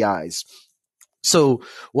open APIs. So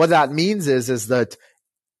what that means is that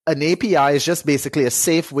an API is just basically a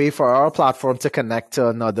safe way for our platform to connect to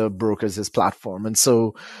another broker's platform. And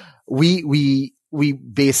so we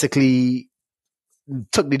basically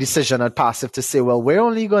took the decision at Passive to say, well, we're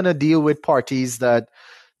only going to deal with parties that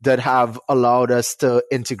have allowed us to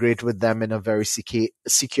integrate with them in a very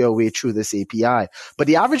secure way through this API. But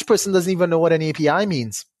the average person doesn't even know what an API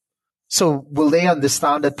means. So will they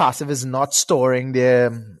understand that Passive is not storing their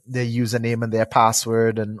username and their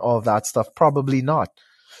password and all of that stuff? Probably not.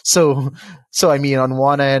 So I mean, on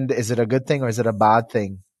one end, is it a good thing or is it a bad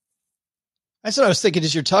thing? That's what I was thinking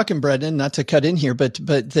as you're talking, Brendan, not to cut in here, but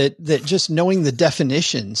that just knowing the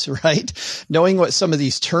definitions, right? Knowing what some of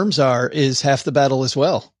these terms are is half the battle as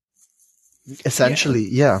well. Essentially,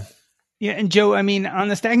 yeah. Yeah. And Joe, I mean, on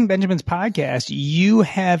the Stacking Benjamins podcast, you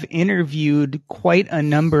have interviewed quite a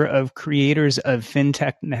number of creators of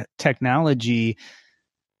fintech technology.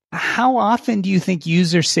 How often do you think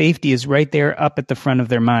user safety is right there up at the front of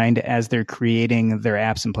their mind as they're creating their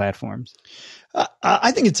apps and platforms?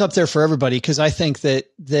 I think it's up there for everybody, because I think that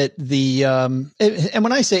the and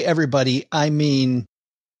when I say everybody, I mean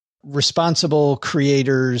responsible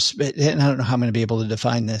creators. And I don't know how I'm going to be able to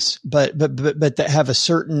define this, but that have a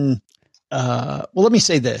certain. Well, let me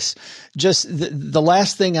say this: just the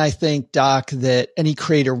last thing I think, Doc, that any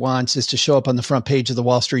creator wants is to show up on the front page of the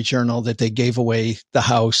Wall Street Journal that they gave away the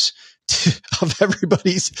house of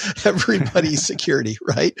everybody's security,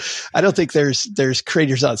 right? I don't think there's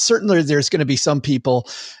creators out. Certainly there's going to be some people,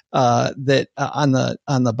 that on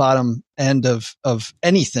the bottom end of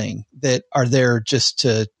anything that are there just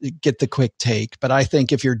to get the quick take. But I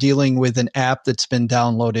think if you're dealing with an app that's been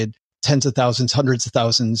downloaded tens of thousands, hundreds of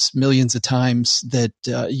thousands, millions of times, that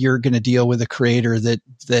you're going to deal with a creator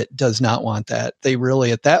that does not want that. They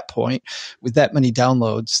really, at that point, with that many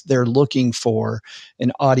downloads, they're looking for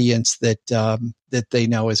an audience that they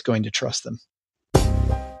know is going to trust them.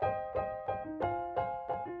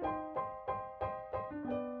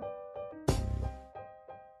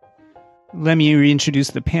 Let me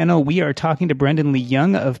reintroduce the panel. We are talking to Brendan Lee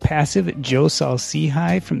Young of Passive, Joe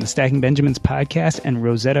Saul-Sehy from the Stacking Benjamins podcast, and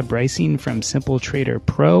Rosetta Brycing from Simple Trader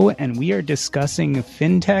Pro. And we are discussing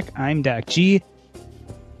fintech. I'm Doc G.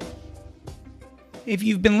 If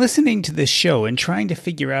you've been listening to this show and trying to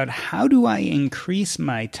figure out how do I increase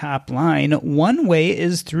my top line, one way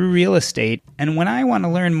is through real estate. And when I want to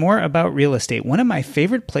learn more about real estate, one of my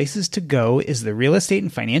favorite places to go is the Real Estate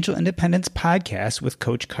and Financial Independence podcast with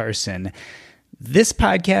Coach Carson. This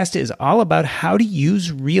podcast is all about how to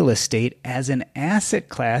use real estate as an asset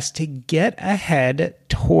class to get ahead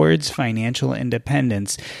towards financial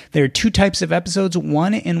independence. There are two types of episodes,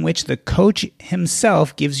 one in which the coach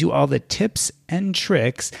himself gives you all the tips and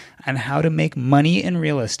tricks on how to make money in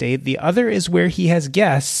real estate. The other is where he has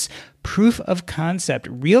guests, proof of concept,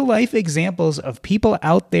 real life examples of people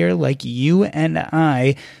out there like you and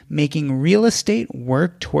I making real estate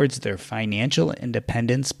work towards their financial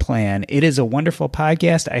independence plan. It is a wonderful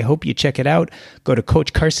podcast. I hope you check it out. Go to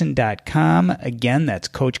CoachCarson.com. Again, that's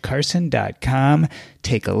CoachCarson.com.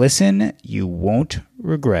 Take a listen. You won't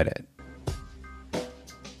regret it.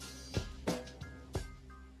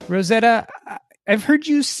 Rosetta, I've heard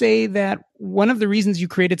you say that one of the reasons you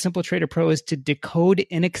created Simple Trader Pro is to decode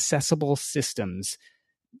inaccessible systems.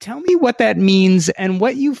 Tell me what that means and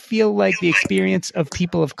what you feel like the experience of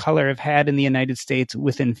people of color have had in the United States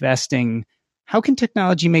with investing. How can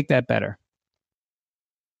technology make that better?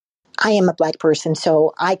 I am a Black person,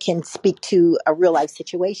 so I can speak to a real life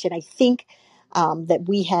situation. I think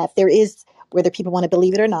that there is, whether people want to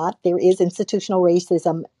believe it or not, there is institutional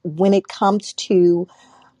racism when it comes to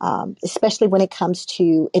especially when it comes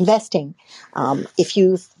to investing.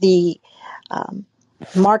 The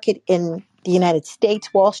market in the United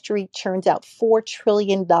States, Wall Street churns out $4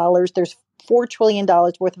 trillion. There's $4 trillion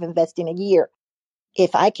worth of investing a year.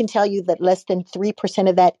 If I can tell you that less than 3%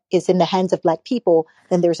 of that is in the hands of Black people,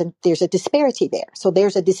 then there's a disparity there. So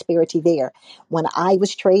there's a disparity there. When I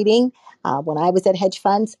was trading, when I was at hedge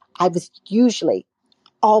funds, I was usually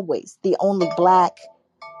always the only Black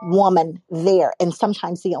woman there, and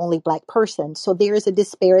sometimes the only Black person. So there is a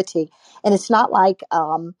disparity. And it's not like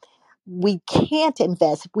we can't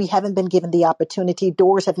invest. We haven't been given the opportunity.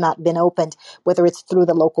 Doors have not been opened, whether it's through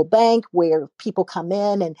the local bank where people come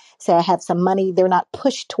in and say, I have some money. They're not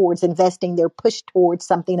pushed towards investing. They're pushed towards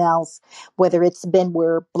something else, whether it's been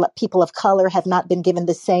where people of color have not been given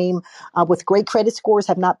the same, with great credit scores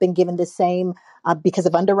have not been given the same because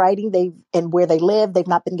of underwriting and where they live. They've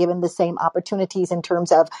not been given the same opportunities in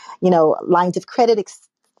terms of, lines of credit,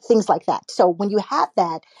 things like that. So when you have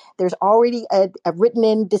that, there's already a written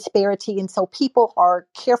in disparity. And so people are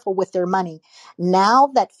careful with their money. Now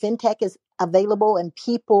that fintech is available and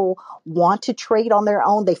people want to trade on their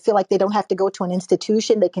own, they feel like they don't have to go to an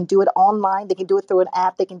institution. They can do it online. They can do it through an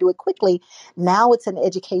app. They can do it quickly. Now it's an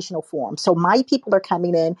educational form. So my people are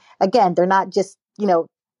coming in. Again, they're not just,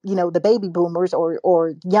 the baby boomers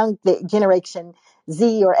or young the generation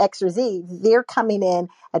Z or X or Z. They're coming in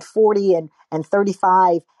at 40 and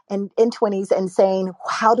 35 and in 20s and saying,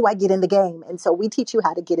 how do I get in the game? And so we teach you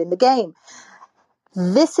how to get in the game.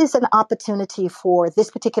 This is an opportunity for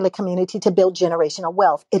this particular community to build generational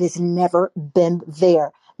wealth. It has never been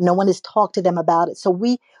there. No one has talked to them about it. So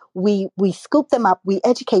we scoop them up, we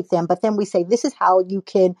educate them, but then we say, this is how you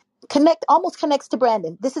can almost connects to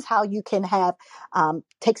Brandon. This is how you can have,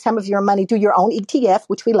 take some of your money, do your own ETF,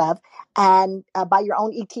 which we love, and buy your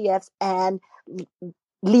own ETFs and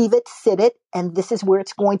leave it, sit it, and this is where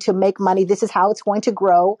it's going to make money. This is how it's going to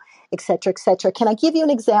grow, et cetera, et cetera. Can I give you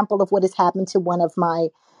an example of what has happened to one of my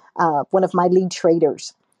lead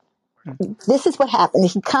traders? This is what happened.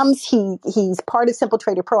 He comes, he's part of Simple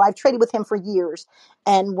Trader Pro. I've traded with him for years.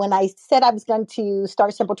 And when I said I was going to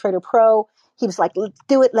start Simple Trader Pro, he was like, let's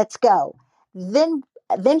do it. Let's go. Then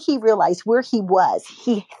he realized where he was.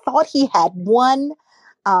 He thought he had one,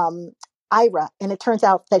 IRA, and it turns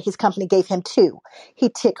out that his company gave him two. He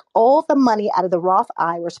took all the money out of the Roth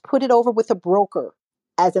IRAs, put it over with a broker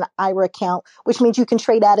as an IRA account, which means you can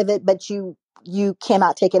trade out of it, but you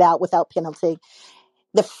cannot take it out without penalty.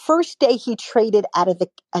 The first day he traded out of the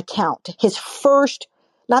account, his first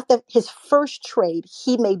trade,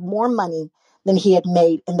 he made more money than he had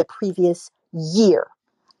made in the previous year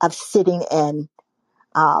of sitting in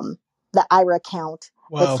the IRA account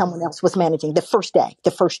that someone else was managing the first day,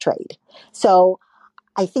 the first trade. So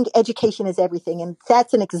I think education is everything. And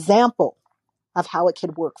that's an example of how it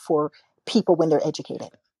could work for people when they're educated.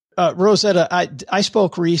 Rosetta, I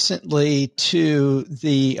spoke recently to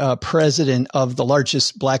the president of the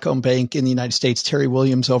largest Black-owned bank in the United States, Terry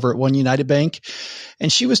Williams, over at One United Bank.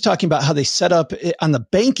 And she was talking about how they set up on the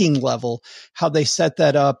banking level, how they set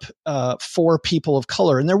that up for people of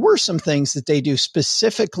color. And there were some things that they do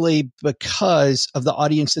specifically because of the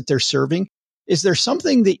audience that they're serving. Is there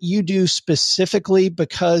something that you do specifically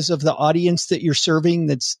because of the audience that you're serving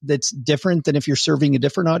that's different than if you're serving a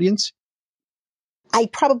different audience? I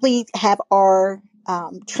probably have our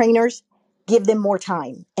trainers give them more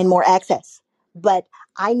time and more access. But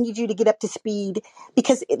I need you to get up to speed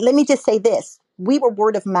because let me just say this. We were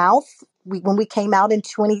word of mouth. When we came out in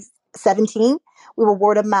 2017, we were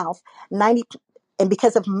word of mouth. And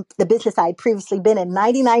because of the business I had previously been in,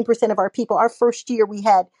 99% of our people, our first year, we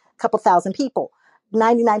had a couple thousand people.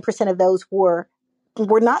 99% of those were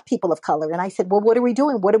not people of color. And I said, well, what are we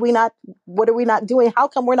doing? What are we not doing? How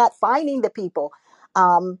come we're not finding the people?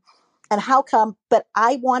 And how come, but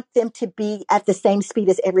I want them to be at the same speed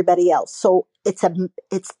as everybody else. So it's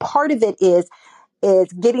part of it is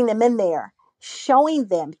getting them in there, showing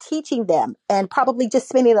them, teaching them, and probably just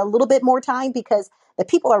spending a little bit more time because the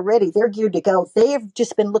people are ready. They're geared to go. They have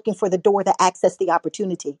just been looking for the door to access the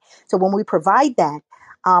opportunity. So when we provide that,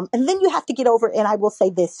 and then you have to get over, and I will say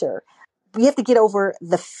this, sir, we have to get over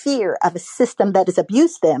the fear of a system that has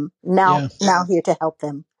abused them. Now here to help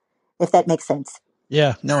them, if that makes sense.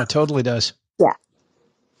 Yeah, no, it totally does. Yeah.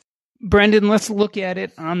 Brendan, let's look at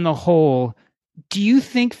it on the whole. Do you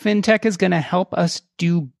think fintech is going to help us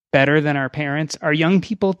do better than our parents? Are young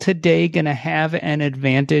people today going to have an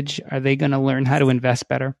advantage? Are they going to learn how to invest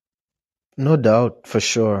better? No doubt, for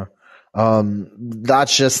sure.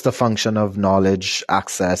 That's just a function of knowledge,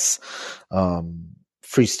 access,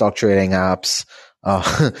 free stock trading apps,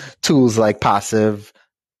 tools like passive,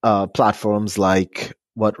 platforms like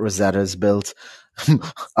what Rosetta's built,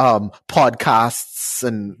 podcasts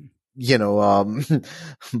and,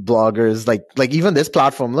 bloggers, like even this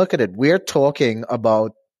platform. Look at it. We're talking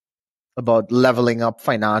about leveling up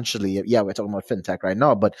financially. Yeah, we're talking about fintech right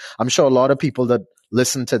now, but I'm sure a lot of people that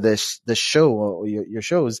listen to this show or your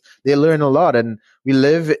shows, they learn a lot. And we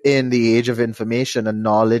live in the age of information, and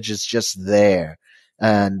knowledge is just there.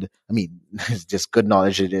 And I mean, it's just good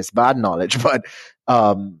knowledge. It is bad knowledge, but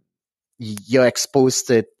you're exposed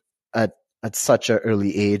to it at such an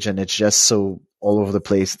early age, and it's just so all over the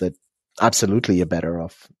place that absolutely you're better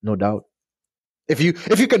off, no doubt. If you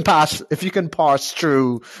can parse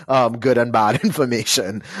through good and bad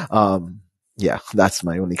information, that's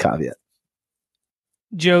my only caveat.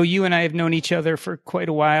 Joe, you and I have known each other for quite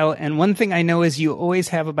a while, and one thing I know is you always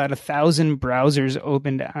have about 1,000 browsers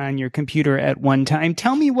opened on your computer at one time.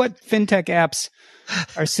 Tell me what fintech apps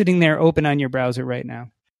are sitting there open on your browser right now.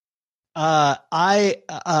 I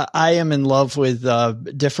am in love with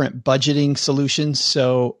different budgeting solutions.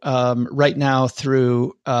 So right now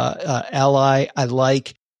through Ally, I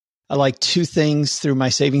like two things through my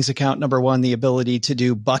savings account. Number one, the ability to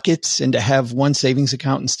do buckets and to have one savings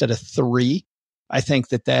account instead of three. I think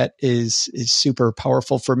that is super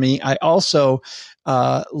powerful for me. I also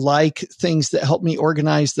like things that help me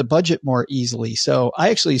organize the budget more easily. So I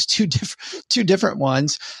actually use two different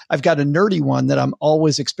ones. I've got a nerdy one that I'm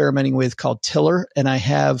always experimenting with called Tiller, and I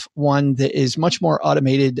have one that is much more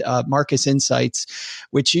automated, Marcus Insights,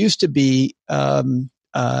 which used to be a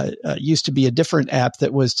different app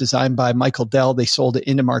that was designed by Michael Dell. They sold it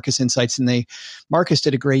into Marcus Insights, and Marcus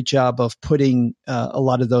did a great job of putting a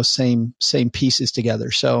lot of those same pieces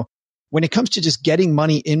together. So when it comes to just getting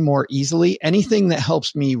money in more easily, anything that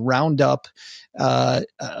helps me round up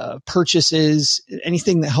purchases,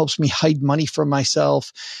 anything that helps me hide money from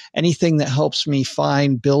myself, anything that helps me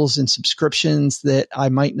find bills and subscriptions that I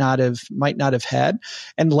might not have had,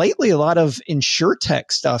 and lately a lot of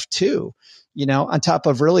InsurTech stuff too. On top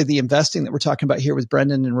of really the investing that we're talking about here with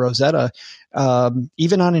Brendan and Rosetta,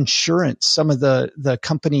 even on insurance, some of the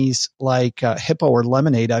companies like Hippo or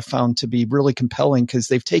Lemonade I've found to be really compelling because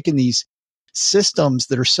they've taken these systems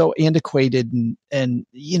that are so antiquated and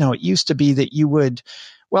it used to be that you would.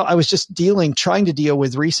 Well, I was just trying to deal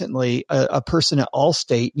with recently a person at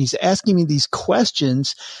Allstate, and he's asking me these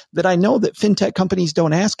questions that I know that fintech companies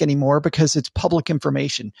don't ask anymore because it's public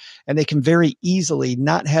information, and they can very easily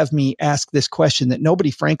not have me ask this question that nobody,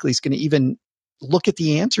 frankly, is going to even look at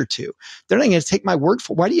the answer to. They're not going to take my word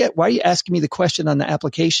for. Why are you asking me the question on the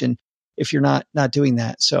application if you're not doing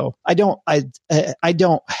that? So I don't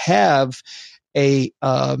have a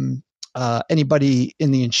anybody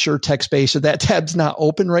in the InsurTech space, so that tab's not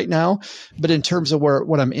open right now. But in terms of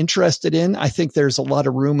what I'm interested in, I think there's a lot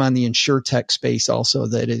of room on the InsurTech space also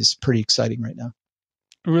that is pretty exciting right now.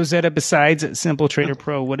 Rosetta, besides Simple Trader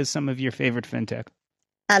Pro, what is some of your favorite fintech?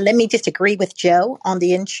 Let me just agree with Joe on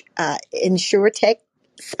the InsurTech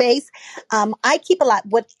space. I keep a lot.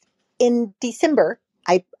 In December,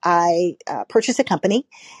 I purchased a company,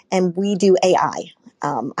 and we do AI.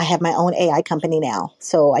 I have my own AI company now.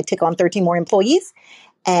 So I took on 13 more employees,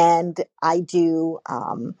 and I do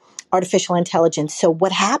artificial intelligence. So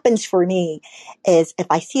what happens for me is if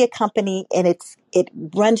I see a company and it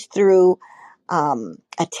runs through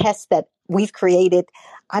a test that we've created,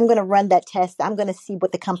 I'm going to run that test. I'm going to see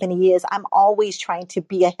what the company is. I'm always trying to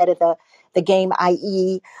be ahead of the game,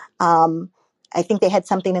 i.e., I think they had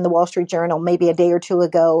something in the Wall Street Journal maybe a day or two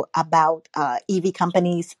ago about EV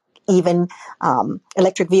companies, even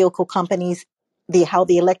electric vehicle companies, how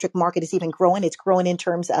the electric market is even growing. It's growing in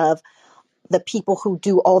terms of the people who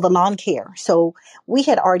do all the lawn care. So we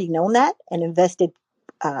had already known that and invested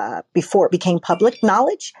before it became public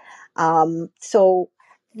knowledge. So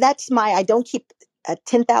that's I don't keep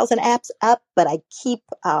 10,000 apps up, but I keep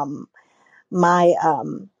my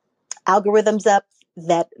algorithms up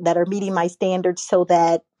that are meeting my standards so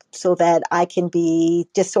that I can be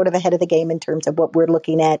just sort of ahead of the game in terms of what we're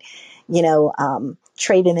looking at,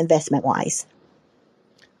 trade and investment wise.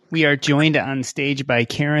 We are joined on stage by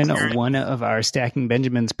Karen, one of our Stacking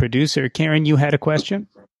Benjamins producer. Karen, you had a question?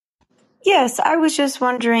 Yes, I was just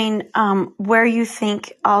wondering where you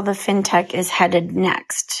think all the fintech is headed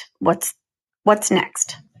next. What's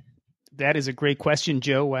next? That is a great question,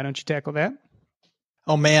 Joe. Why don't you tackle that?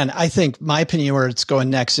 Oh man, I think my opinion where it's going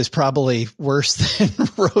next is probably worse than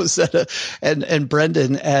Rosetta and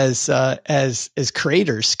Brendan as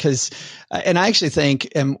creators. And I actually think,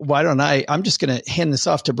 and why don't I'm just going to hand this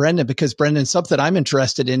off to Brendan, because Brendan, something I'm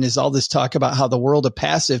interested in is all this talk about how the world of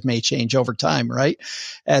passive may change over time, right?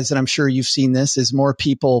 And I'm sure you've seen this, as more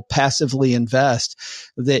people passively invest,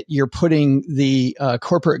 that you're putting the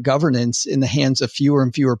corporate governance in the hands of fewer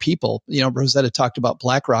and fewer people. Rosetta talked about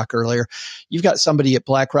BlackRock earlier. You've got somebody at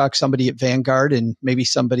BlackRock, somebody at Vanguard, and maybe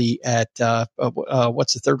somebody at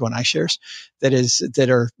what's the third one? iShares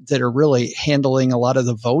that are really handling a lot of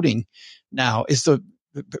the voting now.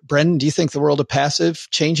 Brendan, do you think the world of passive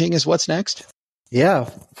changing is what's next? Yeah,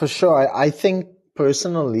 for sure. I think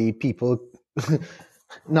personally, people.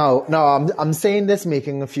 No, I'm saying this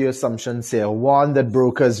making a few assumptions here. One, that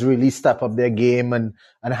brokers really step up their game and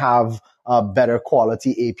have better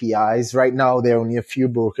quality APIs. Right now, there are only a few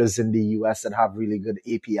brokers in the US that have really good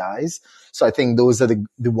APIs. So I think those are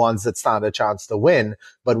the ones that stand a chance to win.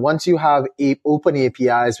 But once you have open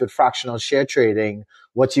APIs with fractional share trading,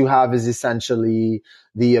 what you have is essentially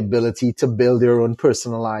the ability to build your own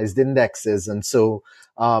personalized indexes. And so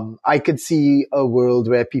I could see a world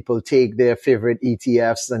where people take their favorite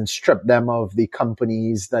ETFs and strip them of the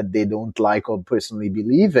companies that they don't like or personally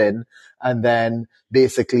believe in, and then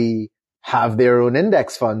basically have their own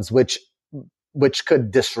index funds, which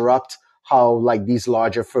could disrupt how like these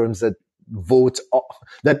larger firms that vote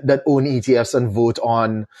that own ETFs and vote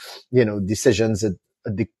on decisions that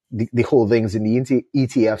the holdings in the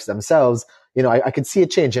ETFs themselves. I could see a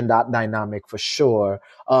change in that dynamic for sure.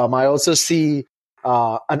 I also see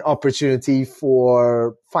an opportunity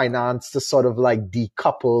for finance to sort of like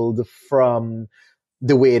decoupled from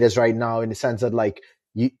the way it is right now, in the sense that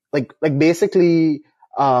basically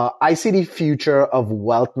I see the future of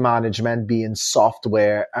wealth management being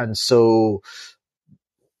software, and so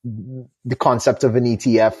the concept of an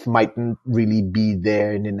ETF mightn't really be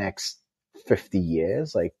there in the next 50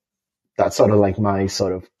 years. Like, that's sort of like my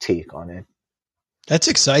sort of take on it. That's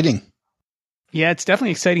exciting. Yeah, it's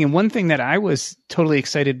definitely exciting. And one thing that I was totally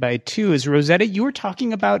excited by too is, Rosetta, you were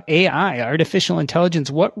talking about AI, artificial intelligence.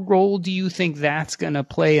 What role do you think that's going to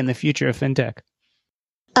play in the future of fintech?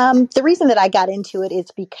 The reason that I got into it is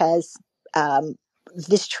because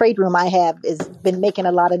this trade room I have has been making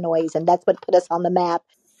a lot of noise, and that's what put us on the map.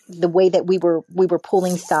 The way that we were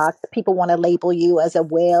pulling stocks, people want to label you as a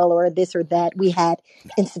whale or this or that. We had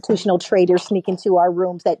institutional traders sneak into our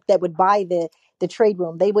rooms that would buy the trade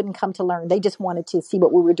room. They wouldn't come to learn. They just wanted to see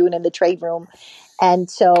what we were doing in the trade room. And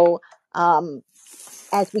so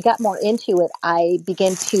as we got more into it, I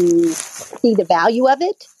began to see the value of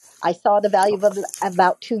it. I saw the value of it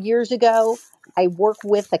about 2 years ago. I worked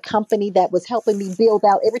with a company that was helping me build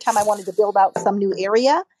out. Every time I wanted to build out some new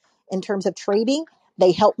area in terms of trading,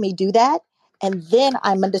 they helped me do that. And then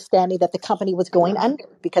I'm understanding that the company was going under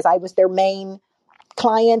because I was their main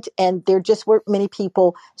client and there just weren't many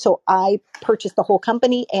people. So I purchased the whole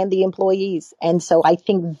company and the employees. And so I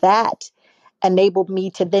think that enabled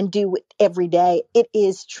me to then do it every day. It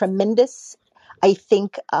is tremendous. I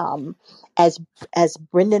think, as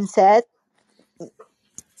Brendan said,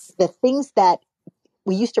 the things that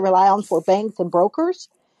we used to rely on for banks and brokers,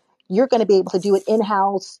 you're going to be able to do it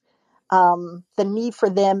in-house. The need for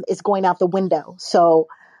them is going out the window. So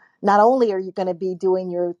not only are you going to be doing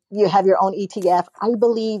you have your own ETF, I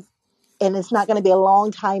believe, and it's not going to be a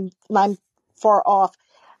long time far off,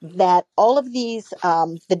 that all of these,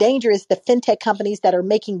 the danger is the fintech companies that are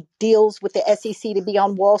making deals with the SEC to be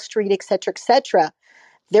on Wall Street, et cetera,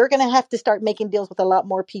 they're going to have to start making deals with a lot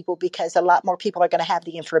more people because a lot more people are going to have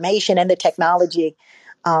the information and the technology,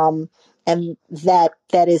 and that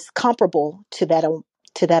is comparable to that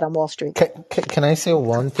on Wall Street. Can I say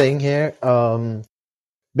one thing here?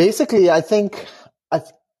 Basically, I think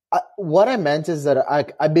what I meant is that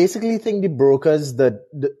I basically think the brokers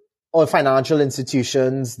or financial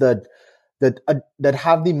institutions that that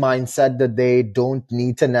have the mindset that they don't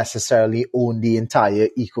need to necessarily own the entire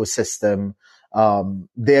ecosystem.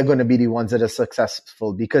 They're going to be the ones that are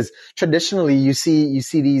successful, because traditionally you see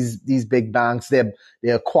these big banks, they're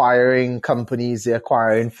acquiring companies, they're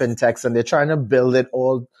acquiring fintechs, and they're trying to build it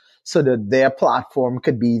all so that their platform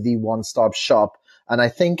could be the one-stop shop. And I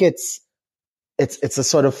think it's a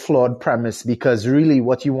sort of flawed premise, because really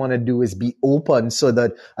what you want to do is be open so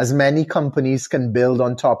that as many companies can build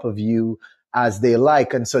on top of you as they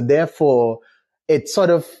like. And so therefore it sort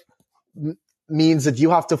of means that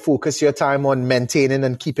you have to focus your time on maintaining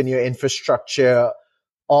and keeping your infrastructure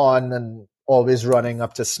on and always running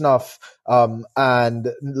up to snuff, and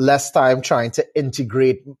less time trying to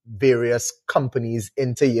integrate various companies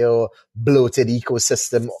into your bloated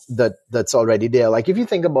ecosystem that's already there. Like if you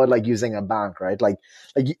think about like using a bank, right?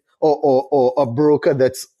 Or a broker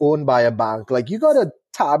that's owned by a bank, like you got to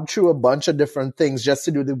tab through a bunch of different things just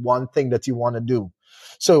to do the one thing that you want to do.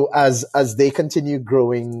 So as they continue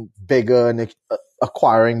growing bigger and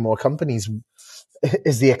acquiring more companies,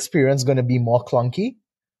 is the experience going to be more clunky?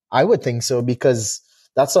 I would think so, because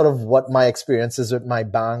that's sort of what my experience is with my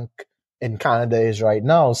bank in Canada is right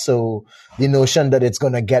now. So the notion that it's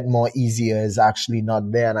going to get more easier is actually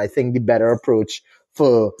not there. And I think the better approach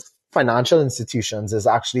for financial institutions is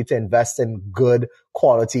actually to invest in good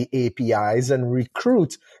quality APIs and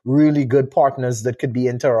recruit really good partners that could be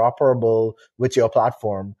interoperable with your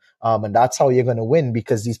platform. And that's how you're going to win,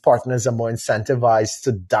 because these partners are more incentivized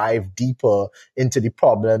to dive deeper into the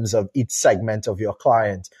problems of each segment of your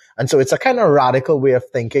client. And so it's a kind of radical way of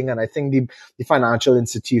thinking. And I think the financial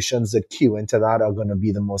institutions that cue into that are going to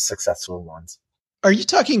be the most successful ones. Are you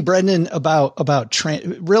talking, Brendan, about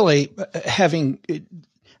really having,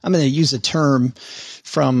 I'm going to use a term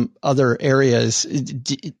from other areas.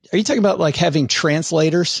 Are you talking about like having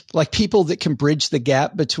translators, like people that can bridge the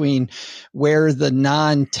gap between where the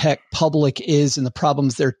non-tech public is and the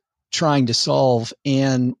problems they're trying to solve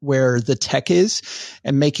and where the tech is,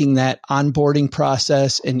 and making that onboarding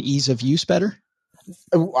process and ease of use better?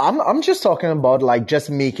 I'm just talking about like just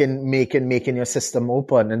making your system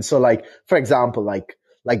open. And so like, for example, like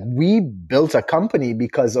we built a company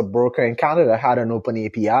because a broker in Canada had an open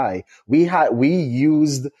API. We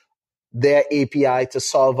used their API to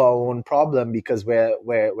solve our own problem because we're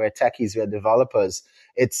techies, we're developers.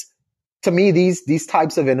 To me, these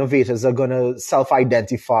types of innovators are going to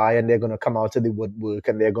self-identify, and they're going to come out of the woodwork,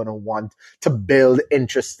 and they're going to want to build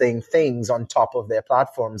interesting things on top of their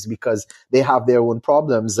platforms because they have their own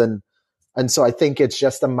problems. And so I think it's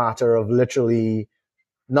just a matter of literally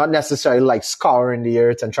not necessarily like scouring the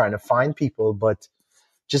earth and trying to find people, but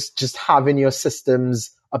just having your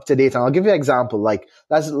systems up to date. And I'll give you an example. Like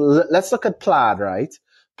let's look at Plaid, right?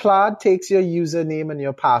 Plaid takes your username and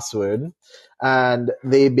your password, and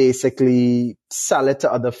they basically sell it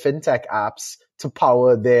to other fintech apps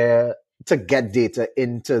to get data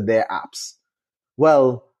into their apps.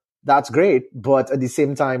 Well, that's great, but at the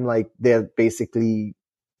same time, like they're basically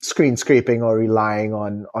screen scraping or relying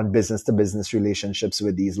on business to business relationships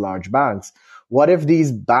with these large banks. What if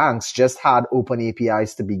these banks just had open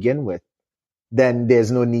APIs to begin with? Then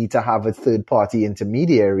there's no need to have a third party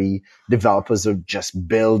intermediary. Developers would just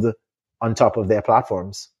build on top of their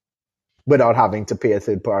platforms without having to pay a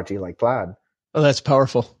third party like Plaid. Oh, that's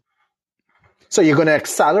powerful. So you're going to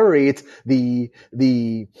accelerate the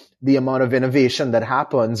amount of innovation that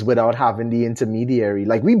happens without having the intermediary.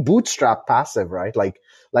 Like we bootstrap passive, right?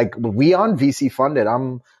 Like we aren't VC funded.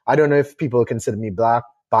 I don't know if people consider me black,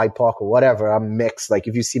 BIPOC or whatever. I'm mixed. Like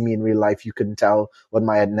if you see me in real life, you couldn't tell what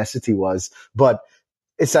my ethnicity was. But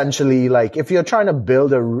essentially, like if you're trying to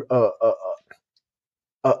build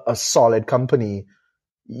a solid company,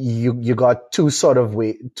 you got two sort of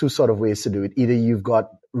ways to do it. Either you've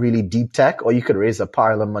got really deep tech, or you could raise a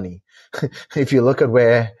pile of money. If you look at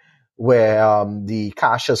where the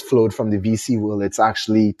cash has flowed from the VC world, it's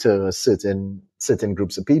actually to certain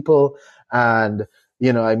groups of people. And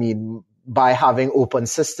I mean, by having open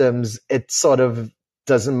systems, it sort of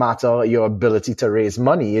doesn't matter your ability to raise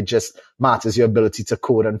money. It just matters your ability to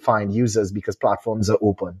code and find users, because platforms are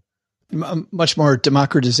open. Much more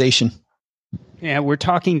democratization. Yeah, we're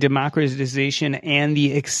talking democratization and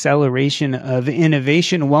the acceleration of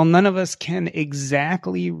innovation. While none of us can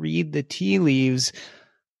exactly read the tea leaves,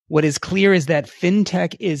 what is clear is that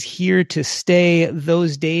fintech is here to stay.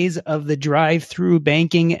 Those days of the drive-through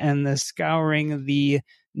banking and the scouring the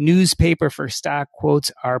newspaper for stock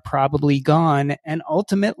quotes are probably gone. And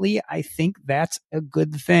ultimately, I think that's a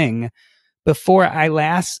good thing. Before I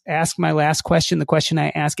ask my last question, the question I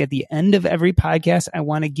ask at the end of every podcast, I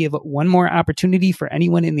want to give one more opportunity for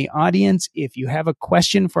anyone in the audience. If you have a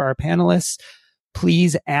question for our panelists,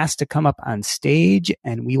 please ask to come up on stage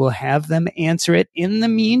and we will have them answer it. In the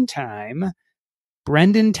meantime,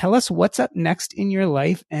 Brendan, tell us what's up next in your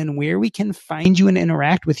life and where we can find you and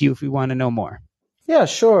interact with you if we want to know more. Yeah,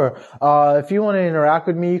 sure. If you want to interact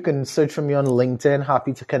with me, you can search for me on LinkedIn.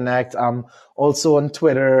 Happy to connect. I'm also on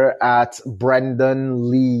Twitter at Brendan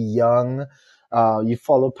Lee Young. You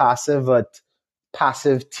follow Passive at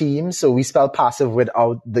Passive Team. So we spell passive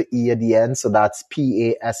without the E at the end. So that's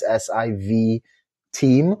PASSIV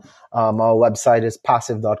Team. Our website is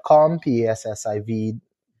passive.com,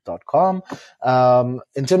 PASSIV.com.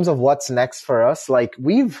 In terms of what's next for us, like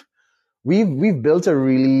we've built a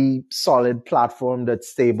really solid platform that's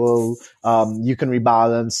stable. You can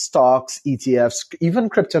rebalance stocks, ETFs, even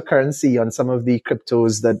cryptocurrency on some of the crypto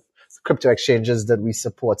exchanges that we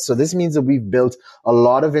support. So this means that we've built a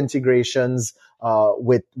lot of integrations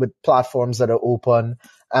with platforms that are open.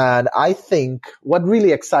 And I think what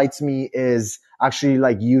really excites me is actually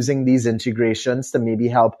like using these integrations to maybe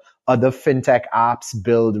help other fintech apps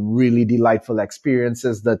build really delightful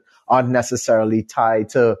experiences that aren't necessarily tied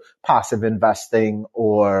to passive investing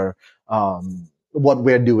or what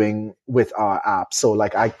we're doing with our app. So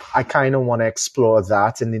like I kind of want to explore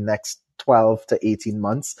that in the next 12 to 18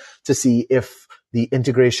 months to see if the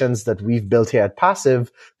integrations that we've built here at Passive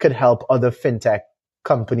could help other fintech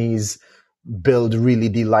companies build really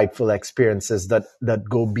delightful experiences that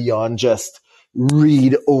go beyond just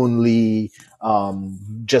read only,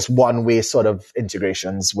 just one way sort of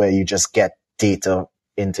integrations where you just get data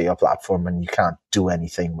into your platform and you can't do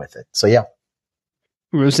anything with it. So yeah.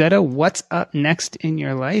 Rosetta, what's up next in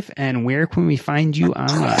your life and where can we find you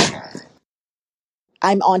online?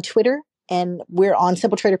 I'm on Twitter and we're on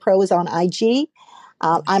Simple Trader Pro is on IG.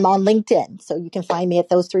 I'm on LinkedIn, so you can find me at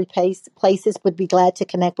those three places. Would be glad to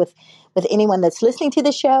connect with anyone that's listening to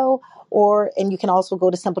the show, and you can also go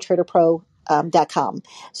to simpletraderpro.com.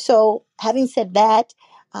 So having said that,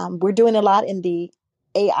 we're doing a lot in the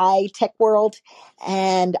AI tech world,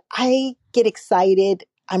 and I get excited.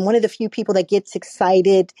 I'm one of the few people that gets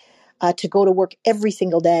excited to go to work every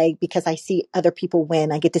single day because I see other people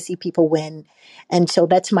win. I get to see people win. And so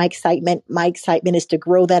that's my excitement. My excitement is to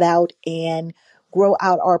grow that out and grow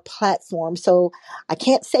out our platform. So I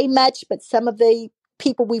can't say much, but some of the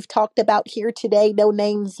people we've talked about here today, no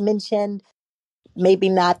names mentioned, maybe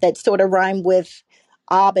not, that sort of rhyme with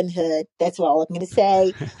Robinhood. That's all I'm going to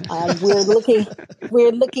say. We're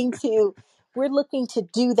looking to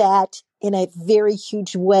do that in a very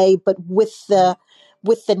huge way, but with the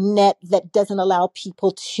net that doesn't allow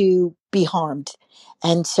people to be harmed.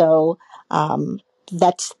 And so,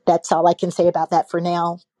 that's all I can say about that for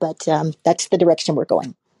now, but that's the direction we're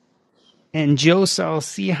going. And Joe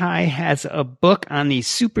Saul-Sehy has a book on the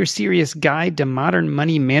Super Serious Guide to Modern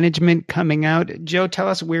Money Management coming out. Joe, tell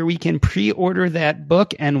us where we can pre-order that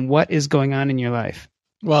book and what is going on in your life.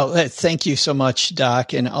 Well, thank you so much,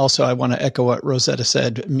 Doc. And also I want to echo what Rosetta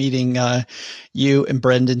said, meeting you and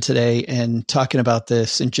Brendan today and talking about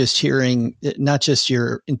this and just hearing not just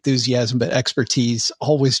your enthusiasm, but expertise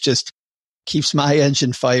always just keeps my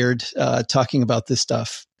engine fired, talking about this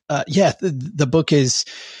stuff. The book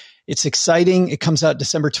it's exciting. It comes out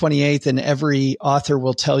December 28th, and every author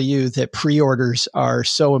will tell you that pre-orders are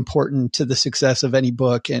so important to the success of any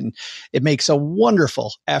book. And it makes a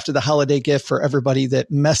wonderful after the holiday gift for everybody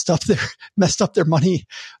that messed up their money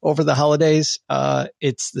over the holidays.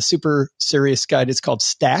 It's the Super Serious Guide. It's called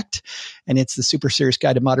Stacked, and it's the Super Serious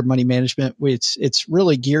Guide to Modern Money Management, which it's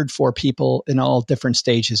really geared for people in all different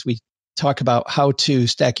stages. We talk about how to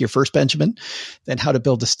stack your first Benjamin, then how to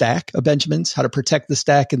build a stack of Benjamins, how to protect the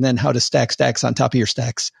stack, and then how to stack stacks on top of your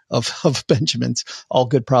stacks of Benjamins. All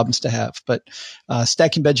good problems to have. But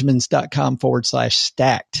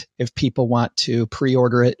stackingbenjamins.com/stacked if people want to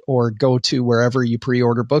pre-order it or go to wherever you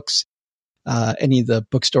pre-order books. Any of the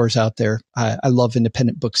bookstores out there. I love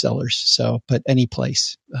independent booksellers. But any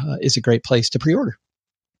place is a great place to pre-order.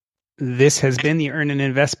 This has been the Earn and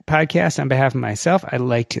Invest podcast. On behalf of myself, I'd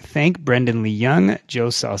like to thank Brendan Lee Young, Joe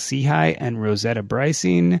Saul-Sehy, and Rosetta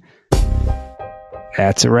Brycing.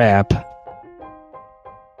 That's a wrap.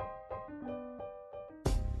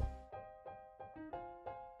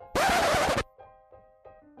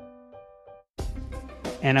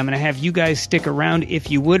 And I'm going to have you guys stick around if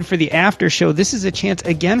you would for the after show. This is a chance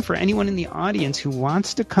again for anyone in the audience who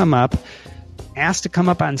wants to come up. Asked to come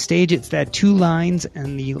up on stage. It's that 2 lines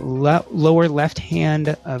in the lower left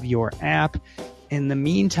hand of your app. In the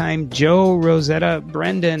meantime, Joe, Rosetta,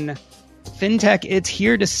 Brendan, FinTech, it's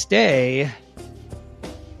here to stay.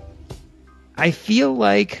 I feel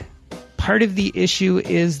like part of the issue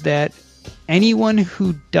is that anyone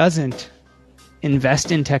who doesn't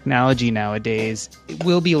invest in technology nowadays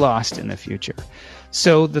will be lost in the future.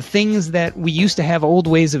 So the things that we used to have old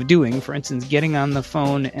ways of doing, for instance, getting on the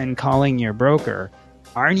phone and calling your broker,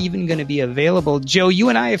 aren't even going to be available. Joe, you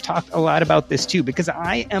and I have talked a lot about this too, because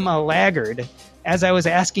I am a laggard. As I was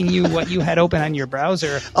asking you what you had open on your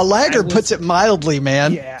browser. A laggard puts it mildly,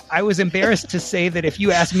 man. Yeah, I was embarrassed to say that if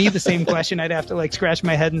you asked me the same question, I'd have to like scratch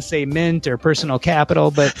my head and say Mint or Personal Capital.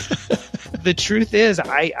 But the truth is,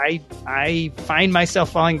 I find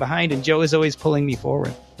myself falling behind, and Joe is always pulling me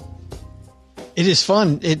forward. It is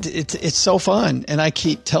fun. It's so fun. And I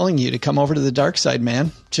keep telling you to come over to the dark side,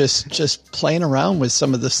 man. Just playing around with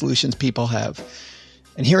some of the solutions people have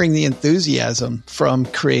and hearing the enthusiasm from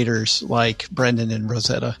creators like Brendan and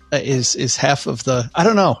Rosetta is half of the, I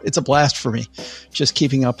don't know. It's a blast for me. Just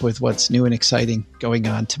keeping up with what's new and exciting going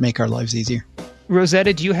on to make our lives easier.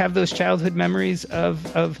 Rosetta, do you have those childhood memories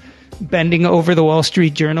of bending over the Wall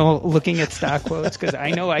Street Journal looking at stock quotes? Because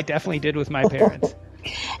I know I definitely did with my parents.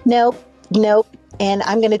 Nope. And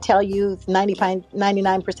I'm going to tell you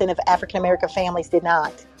 99% of African-American families did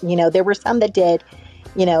not. There were some that did,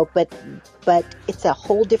 but it's a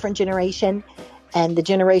whole different generation. And the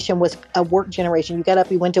generation was a work generation. You got up,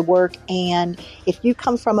 you went to work. And if you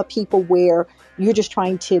come from a people where you're just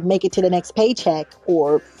trying to make it to the next paycheck,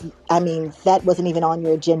 that wasn't even on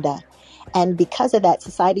your agenda. And because of that,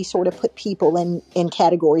 society sort of put people in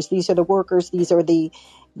categories. These are the workers. These are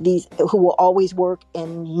these who will always work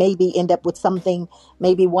and maybe end up with something,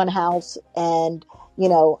 maybe one house. And,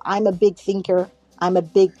 I'm a big thinker. I'm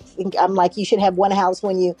like, you should have one house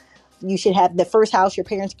when you should have the first house your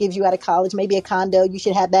parents gives you out of college, maybe a condo. You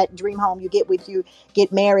should have that dream home you get with you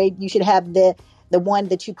get married. You should have the one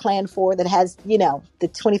that you plan for that has, the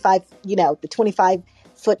 25, the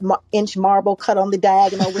 25-inch marble cut on the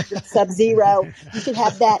diagonal with the Sub-Zero. You should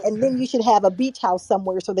have that. And then you should have a beach house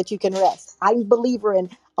somewhere so that you can rest. I'm a believer in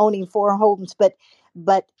owning 4 homes, but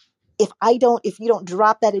if you don't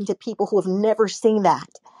drop that into people who have never seen that,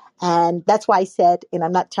 and that's why I said, and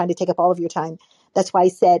I'm not trying to take up all of your time, that's why I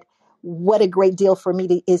said, what a great deal for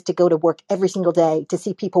me is to go to work every single day to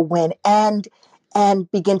see people win and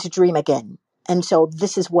begin to dream again. And so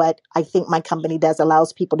this is what I think my company does,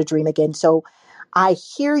 allows people to dream again. So I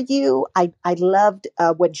hear you. I loved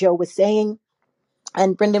what Joe was saying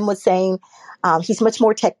and Brendan was saying. He's much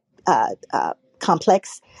more tech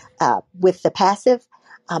complex with the passive,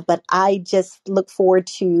 but I just look forward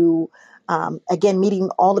to, again, meeting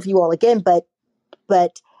all of you all again, but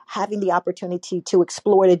having the opportunity to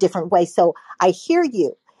explore it a different way. So I hear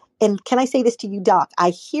you. And can I say this to you, Doc? I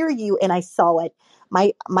hear you and I saw it.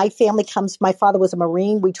 My family my father was a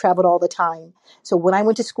Marine. We traveled all the time. So when I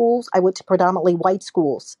went to schools, I went to predominantly white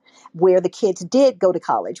schools where the kids did go to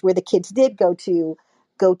college, where the kids did go to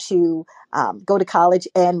college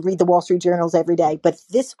and read the Wall Street Journals every day. But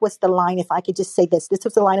this was the line, if I could just say this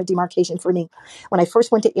was the line of demarcation for me. When I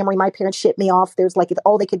first went to Emory, my parents shipped me off. There's like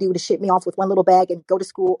all they could do to ship me off with one little bag and go to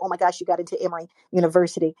school. Oh my gosh, you got into Emory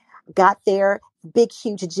University. Got there, big,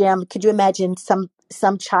 huge gym. Could you imagine some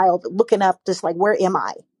child looking up just like, where am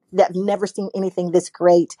I? That never seen anything this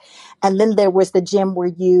great. And then there was the gym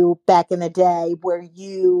back in the day where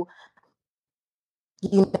you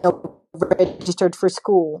registered for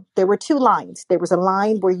school. There were 2 lines. There was a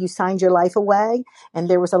line where you signed your life away, and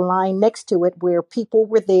there was a line next to it where people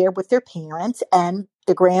were there with their parents and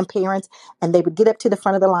the grandparents, and they would get up to the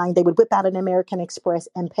front of the line. They would whip out an American Express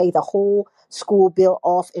and pay the whole school bill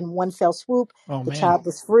off in one fell swoop. The child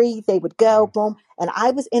was free. They would go, boom. And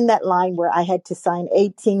I was in that line where I had to sign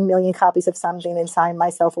 18 million copies of something and sign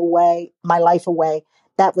my life away.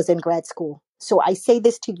 That was in grad school. So I say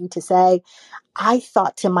this to you to say, I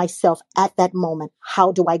thought to myself at that moment,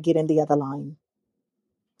 how do I get in the other line?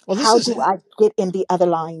 How do I get in the other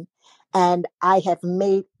line? And I have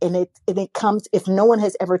made, and it comes, if no one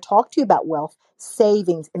has ever talked to you about wealth,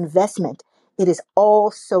 savings, investment, it is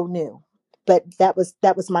all so new. But that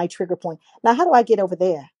was my trigger point. Now, how do I get over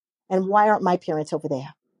there? And why aren't my parents over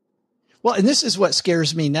there? Well, and this is what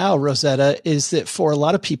scares me now, Rosetta, is that for a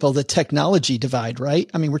lot of people, the technology divide, right?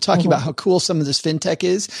 I mean, we're talking about how cool some of this fintech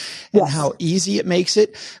is and how easy it makes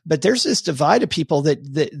it. But there's this divide of people that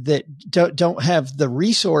don't have the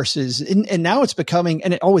resources. And now it's becoming,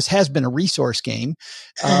 and it always has been a resource game,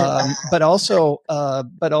 but also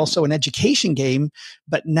an education game.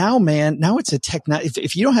 But now, man, it's a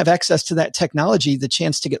if you don't have access to that technology, the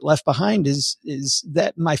chance to get left behind is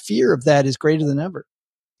that my fear of that is greater than ever.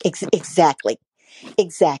 Exactly.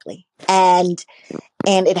 And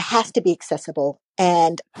and it has to be accessible.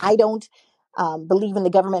 And I don't believe in the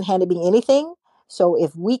government handing me anything. So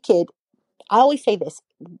if we could, I always say this,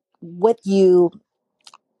 what you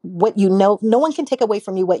know, no one can take away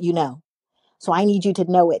from you what you know. So I need you to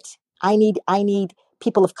know it. I need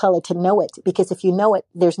people of color to know it, because if you know it,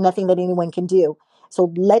 there's nothing that anyone can do.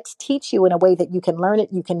 So let's teach you in a way that you can learn it,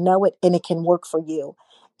 you can know it, and it can work for you.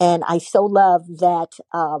 And I so love that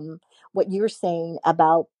what you're saying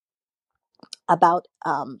about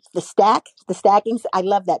the stackings. I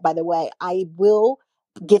love that, by the way. I will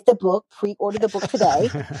get the book, pre-order the book today.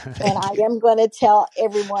 And I am going to tell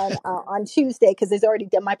everyone on Tuesday, because there's already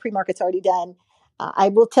done, my pre-market's already done. I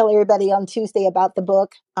will tell everybody on Tuesday about the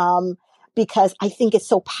book because I think it's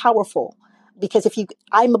so powerful. Because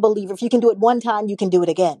I'm a believer, if you can do it one time, you can do it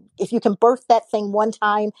again. If you can birth that thing one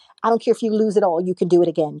time, I don't care if you lose it all, you can do it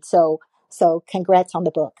again. So congrats on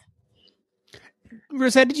the book.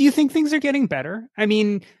 Rosetta, do you think things are getting better? I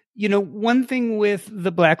mean, one thing with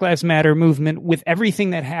the Black Lives Matter movement, with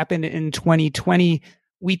everything that happened in 2020,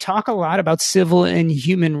 we talk a lot about civil and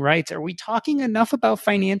human rights. Are we talking enough about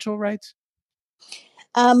financial rights?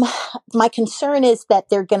 My concern is that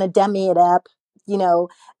they're going to dummy it up.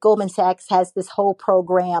 Goldman Sachs has this whole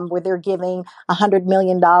program where they're giving $100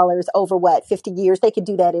 million over 50 years. They could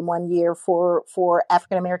do that in 1 year for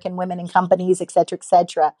African-American women in companies, et cetera, et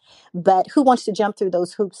cetera. But who wants to jump through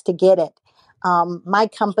those hoops to get it? My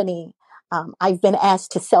company, I've been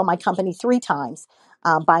asked to sell my company 3 times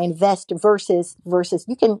by Invest versus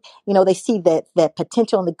you can, they see the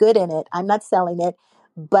potential and the good in it. I'm not selling it.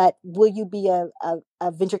 But will you be a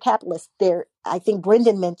venture capitalist? There, I think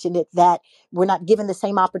Brendan mentioned it, that we're not given the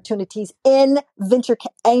same opportunities in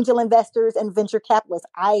angel investors and venture capitalists.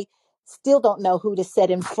 I still don't know who to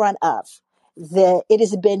set in front of. It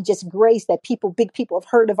has been just grace that big people have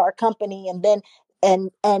heard of our company and then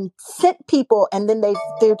and sent people, and then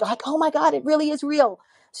they're like, oh my God, it really is real.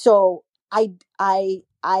 So I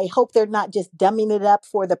hope they're not just dumbing it up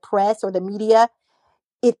for the press or the media.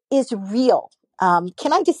 It is real.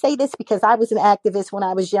 Can I just say this? Because I was an activist when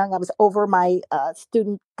I was young. I was over my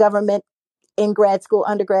student government in grad school,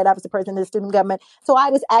 undergrad. I was the president of the student government. So I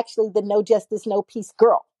was actually the no justice, no peace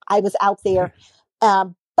girl. I was out there.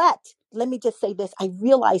 But let me just say this. I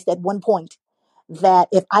realized at one point that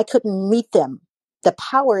if I couldn't meet them, the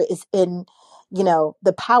power is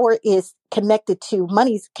the power is connected to,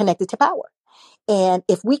 money's connected to power. And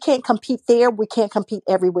if we can't compete there, we can't compete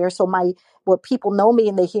everywhere. So what people know me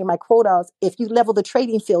and they hear my quotas, if you level the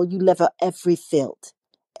trading field, you level every field.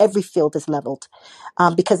 Every field is leveled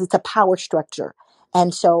because it's a power structure.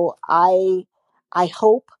 And so my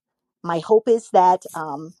hope is that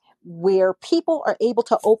where people are able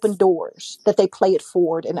to open doors, that they play it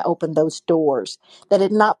forward and open those doors, that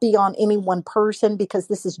it not be on any one person, because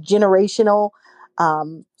this is generational.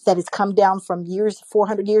 That has come down from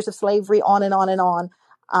 400 years of slavery, on and on and on.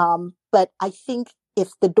 But I think if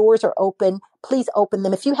the doors are open, please open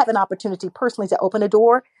them. If you have an opportunity personally to open a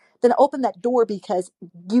door, then open that door, because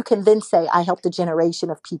you can then say, I helped a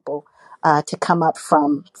generation of people to come up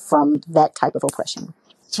from that type of oppression.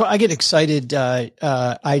 So I get excited.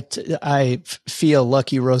 I feel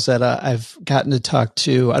lucky, Rosetta. I've gotten to talk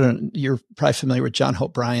to, you're probably familiar with John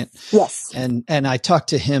Hope Bryant. Yes. And I talk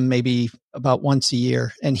to him maybe about once a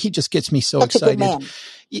year, and he just gets me so Such excited. A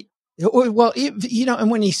good man. Well, and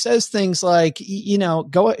when he says things like,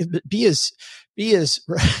 go be as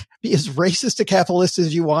racist to capitalist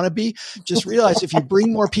as you want to be, just realize if you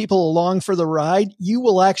bring more people along for the ride, you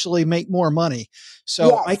will actually make more money.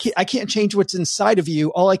 So yes. I can't change what's inside of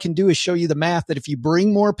you. All I can do is show you the math that if you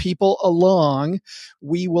bring more people along,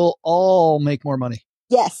 we will all make more money.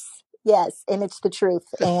 Yes. Yes. And it's the truth.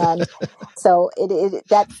 And so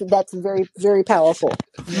that's very, very powerful.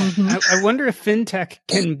 Yeah. Mm-hmm. I wonder if fintech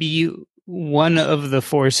can be one of the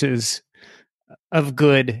forces of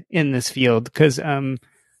good in this field. Because,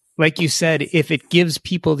 like you said, if it gives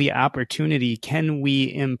people the opportunity, can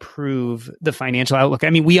we improve the financial outlook? I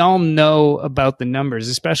mean, we all know about the numbers,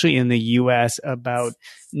 especially in the US, about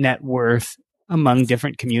net worth among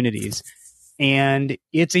different communities. And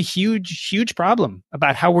it's a huge, huge problem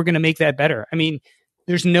about how we're going to make that better. I mean,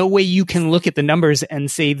 there's no way you can look at the numbers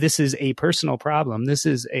and say this is a personal problem. This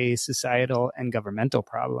is a societal and governmental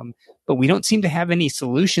problem. But we don't seem to have any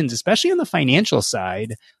solutions, especially on the financial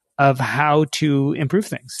side, of how to improve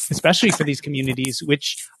things, especially for these communities,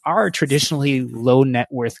 which are traditionally low net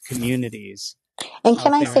worth communities. And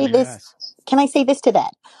can I say this? Can I say this to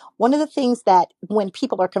that? One of the things that when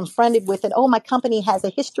people are confronted with it, oh, my company has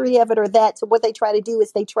a history of it or that. So what they try to do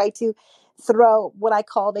is they try to throw what I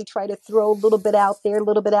call, they try to throw a little bit out there,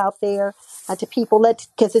 to people.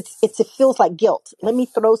 Because it feels like guilt. Let me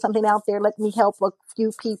throw something out there. Let me help a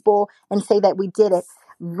few people and say that we did it,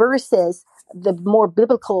 versus the more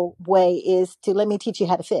biblical way is to, let me teach you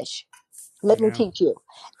how to fish. Let me teach you.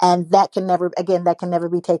 And that can never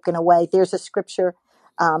be taken away. There's a scripture,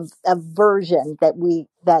 a version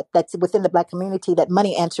that's within the Black community, that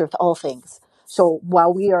money answereth all things. So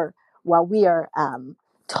while we are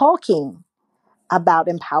talking about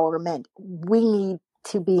empowerment, we need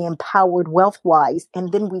to be empowered wealth-wise,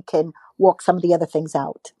 and then we can walk some of the other things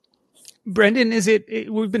out. Brendan,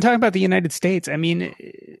 we've been talking about the United States. I mean,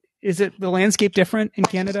 is it the landscape different in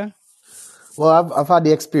Canada? Well, I've had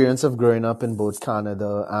the experience of growing up in both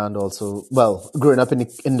Canada and also, growing up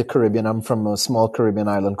in the Caribbean. I'm from a small Caribbean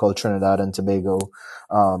island called Trinidad and Tobago,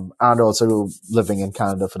 and also living in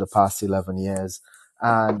Canada for the past 11 years.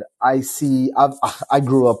 And I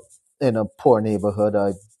grew up in a poor neighborhood.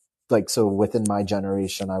 So within my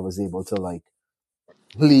generation, I was able to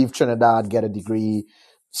leave Trinidad, get a degree,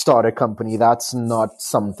 start a company. That's not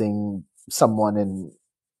something someone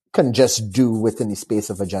can just do within the space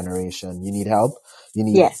of a generation. You need help. You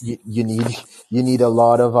need, Yes. you need a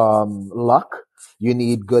lot of, luck. You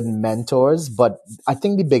need good mentors, but I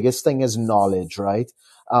think the biggest thing is knowledge, right?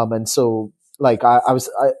 And so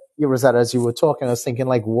Rosetta, as you were talking, I was thinking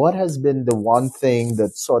what has been the one thing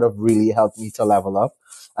that sort of really helped me to level up?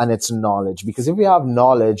 And it's knowledge, because if you have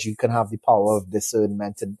knowledge, you can have the power of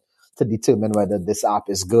discernment to determine whether this app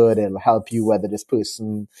is good. It'll help you, whether this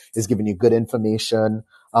person is giving you good information.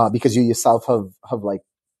 Because you yourself have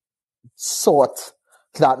sought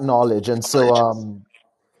that knowledge. And so,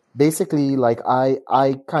 basically,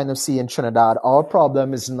 I kind of see in Trinidad, our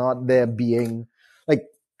problem is not there being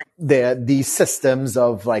these systems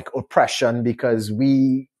of oppression, because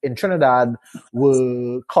we in Trinidad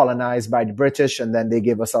were colonized by the British, and then they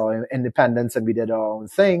gave us our independence and we did our own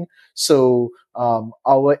thing. So,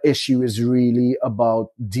 our issue is really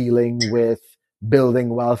about dealing with building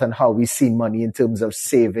wealth and how we see money in terms of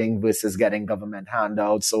saving versus getting government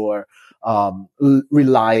handouts or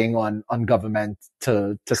relying on government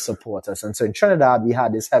to support us. And so in Trinidad, we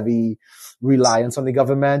had this heavy reliance on the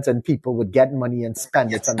government, and people would get money and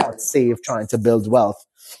spend it and not save, trying to build wealth.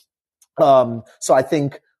 So I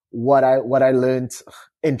think what I learned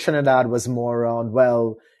in Trinidad was more around,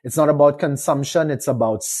 it's not about consumption, it's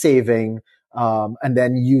about saving, and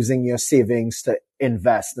then using your savings to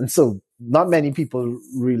invest. And so not many people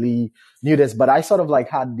really knew this, but I sort of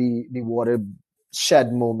had the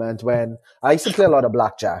watershed moment when I used to play a lot of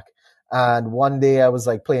blackjack. And one day I was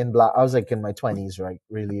playing I was in my 20s, right?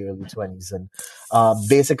 Really early 20s. And,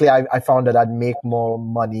 basically I found that I'd make more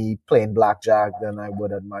money playing blackjack than I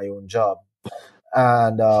would at my own job.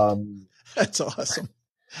 And, that's awesome.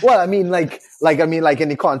 Well, I mean, in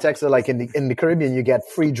the context of in the Caribbean, you get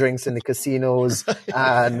free drinks in the casinos,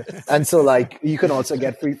 and so you can also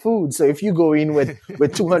get free food. So if you go in with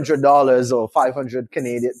 $200 or 500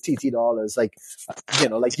 Canadian TT dollars,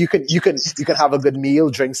 you can have a good meal,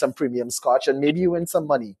 drink some premium scotch, and maybe you win some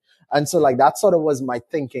money. And so that sort of was my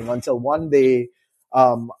thinking until one day,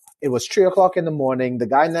 it was 3:00 in the morning. The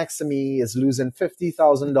guy next to me is losing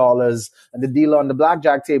 $50,000, and the dealer on the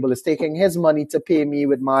blackjack table is taking his money to pay me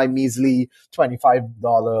with my measly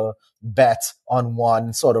 $25 bet on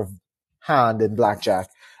one sort of hand in blackjack.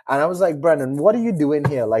 And I was like, Brendan, what are you doing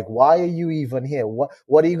here? Why are you even here?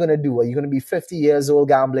 What are you going to do? Are you going to be 50 years old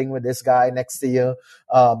gambling with this guy next to you,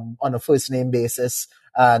 on a first name basis,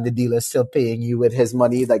 and the dealer is still paying you with his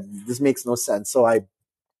money? This makes no sense. So I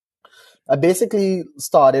basically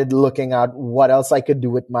started looking at what else I could do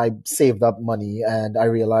with my saved up money, and I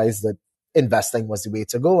realized that investing was the way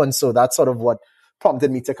to go. And so that's sort of what prompted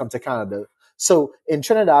me to come to Canada. So in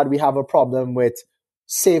Trinidad, we have a problem with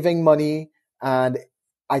saving money. And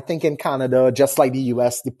I think in Canada, just like the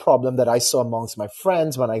US, the problem that I saw amongst my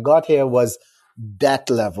friends when I got here was debt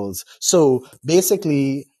levels. So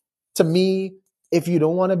basically, to me, if you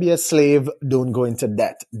don't want to be a slave, don't go into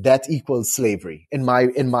debt. Debt equals slavery in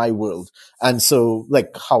my world. And so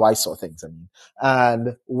how I saw things, I mean.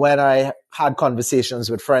 And when I had conversations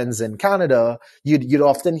with friends in Canada, you'd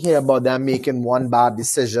often hear about them making one bad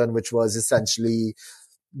decision, which was essentially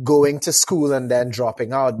going to school and then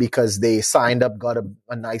dropping out because they signed up, got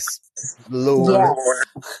a nice loan.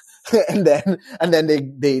 Yes. and then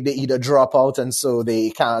they either drop out, and so they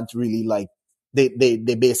can't really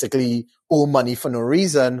they basically owe money for no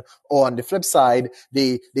reason. Or on the flip side,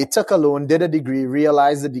 they took a loan, did a degree,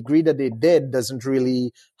 realized the degree that they did doesn't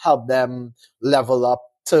really help them level up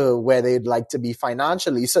to where they'd like to be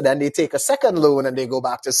financially. So then they take a second loan and they go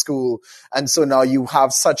back to school. And so now you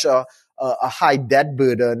have such a a high debt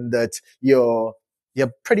burden that you're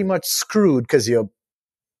pretty much screwed because you're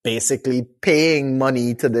basically paying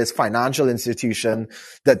money to this financial institution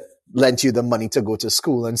that lent you the money to go to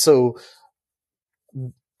school. And so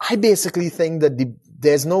I basically think that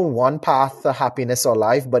there's no one path to happiness or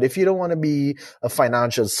life, but if you don't want to be a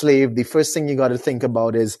financial slave, the first thing you got to think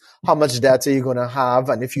about is how much debt are you going to have?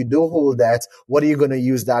 And if you do hold debt, what are you going to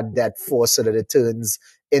use that debt for so that it turns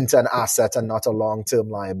into an asset and not a long-term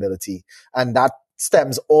liability? And that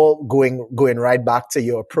stems all going right back to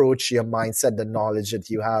your approach, your mindset, the knowledge that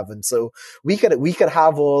you have. And so we could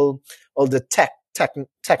have all the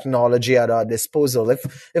technology at our disposal.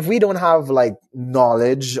 If we don't have like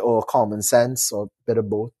knowledge or common sense or a bit of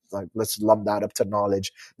both, like let's lump that up to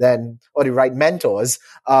knowledge, then, or the right mentors,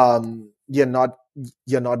 you're not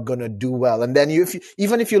going to do well. And then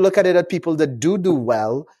even if you look at it at people that do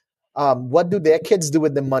well, what do their kids do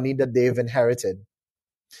with the money that they've inherited?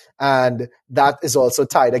 And that is also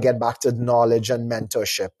tied again back to knowledge and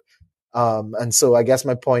mentorship. And so I guess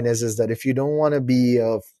my point is that if you don't want to be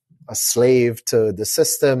a slave to the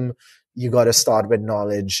system, you got to start with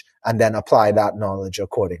knowledge and then apply that knowledge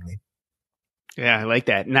accordingly. Yeah, I like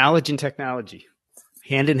that. Knowledge and technology,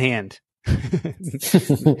 hand in hand.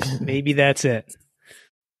 Maybe that's it.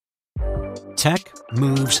 Tech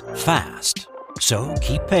moves fast, so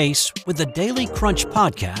keep pace with the Daily Crunch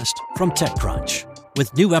podcast from TechCrunch.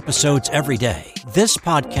 With new episodes every day, this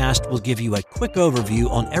podcast will give you a quick overview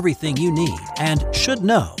on everything you need and should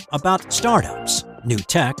know about startups, new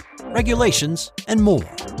tech, regulations, and more.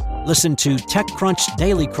 Listen to TechCrunch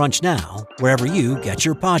Daily Crunch now, wherever you get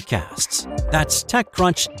your podcasts. That's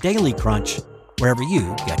TechCrunch Daily Crunch, wherever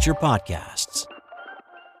you get your podcasts.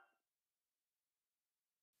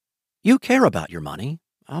 You care about your money.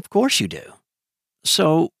 Of course you do.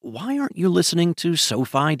 So why aren't you listening to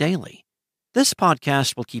SoFi Daily? This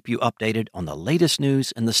podcast will keep you updated on the latest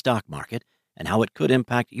news in the stock market and how it could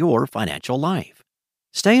impact your financial life.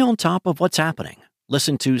 Stay on top of what's happening.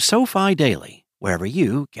 Listen to SoFi Daily, wherever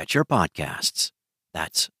you get your podcasts.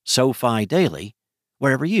 That's SoFi Daily,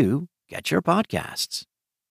 wherever you get your podcasts.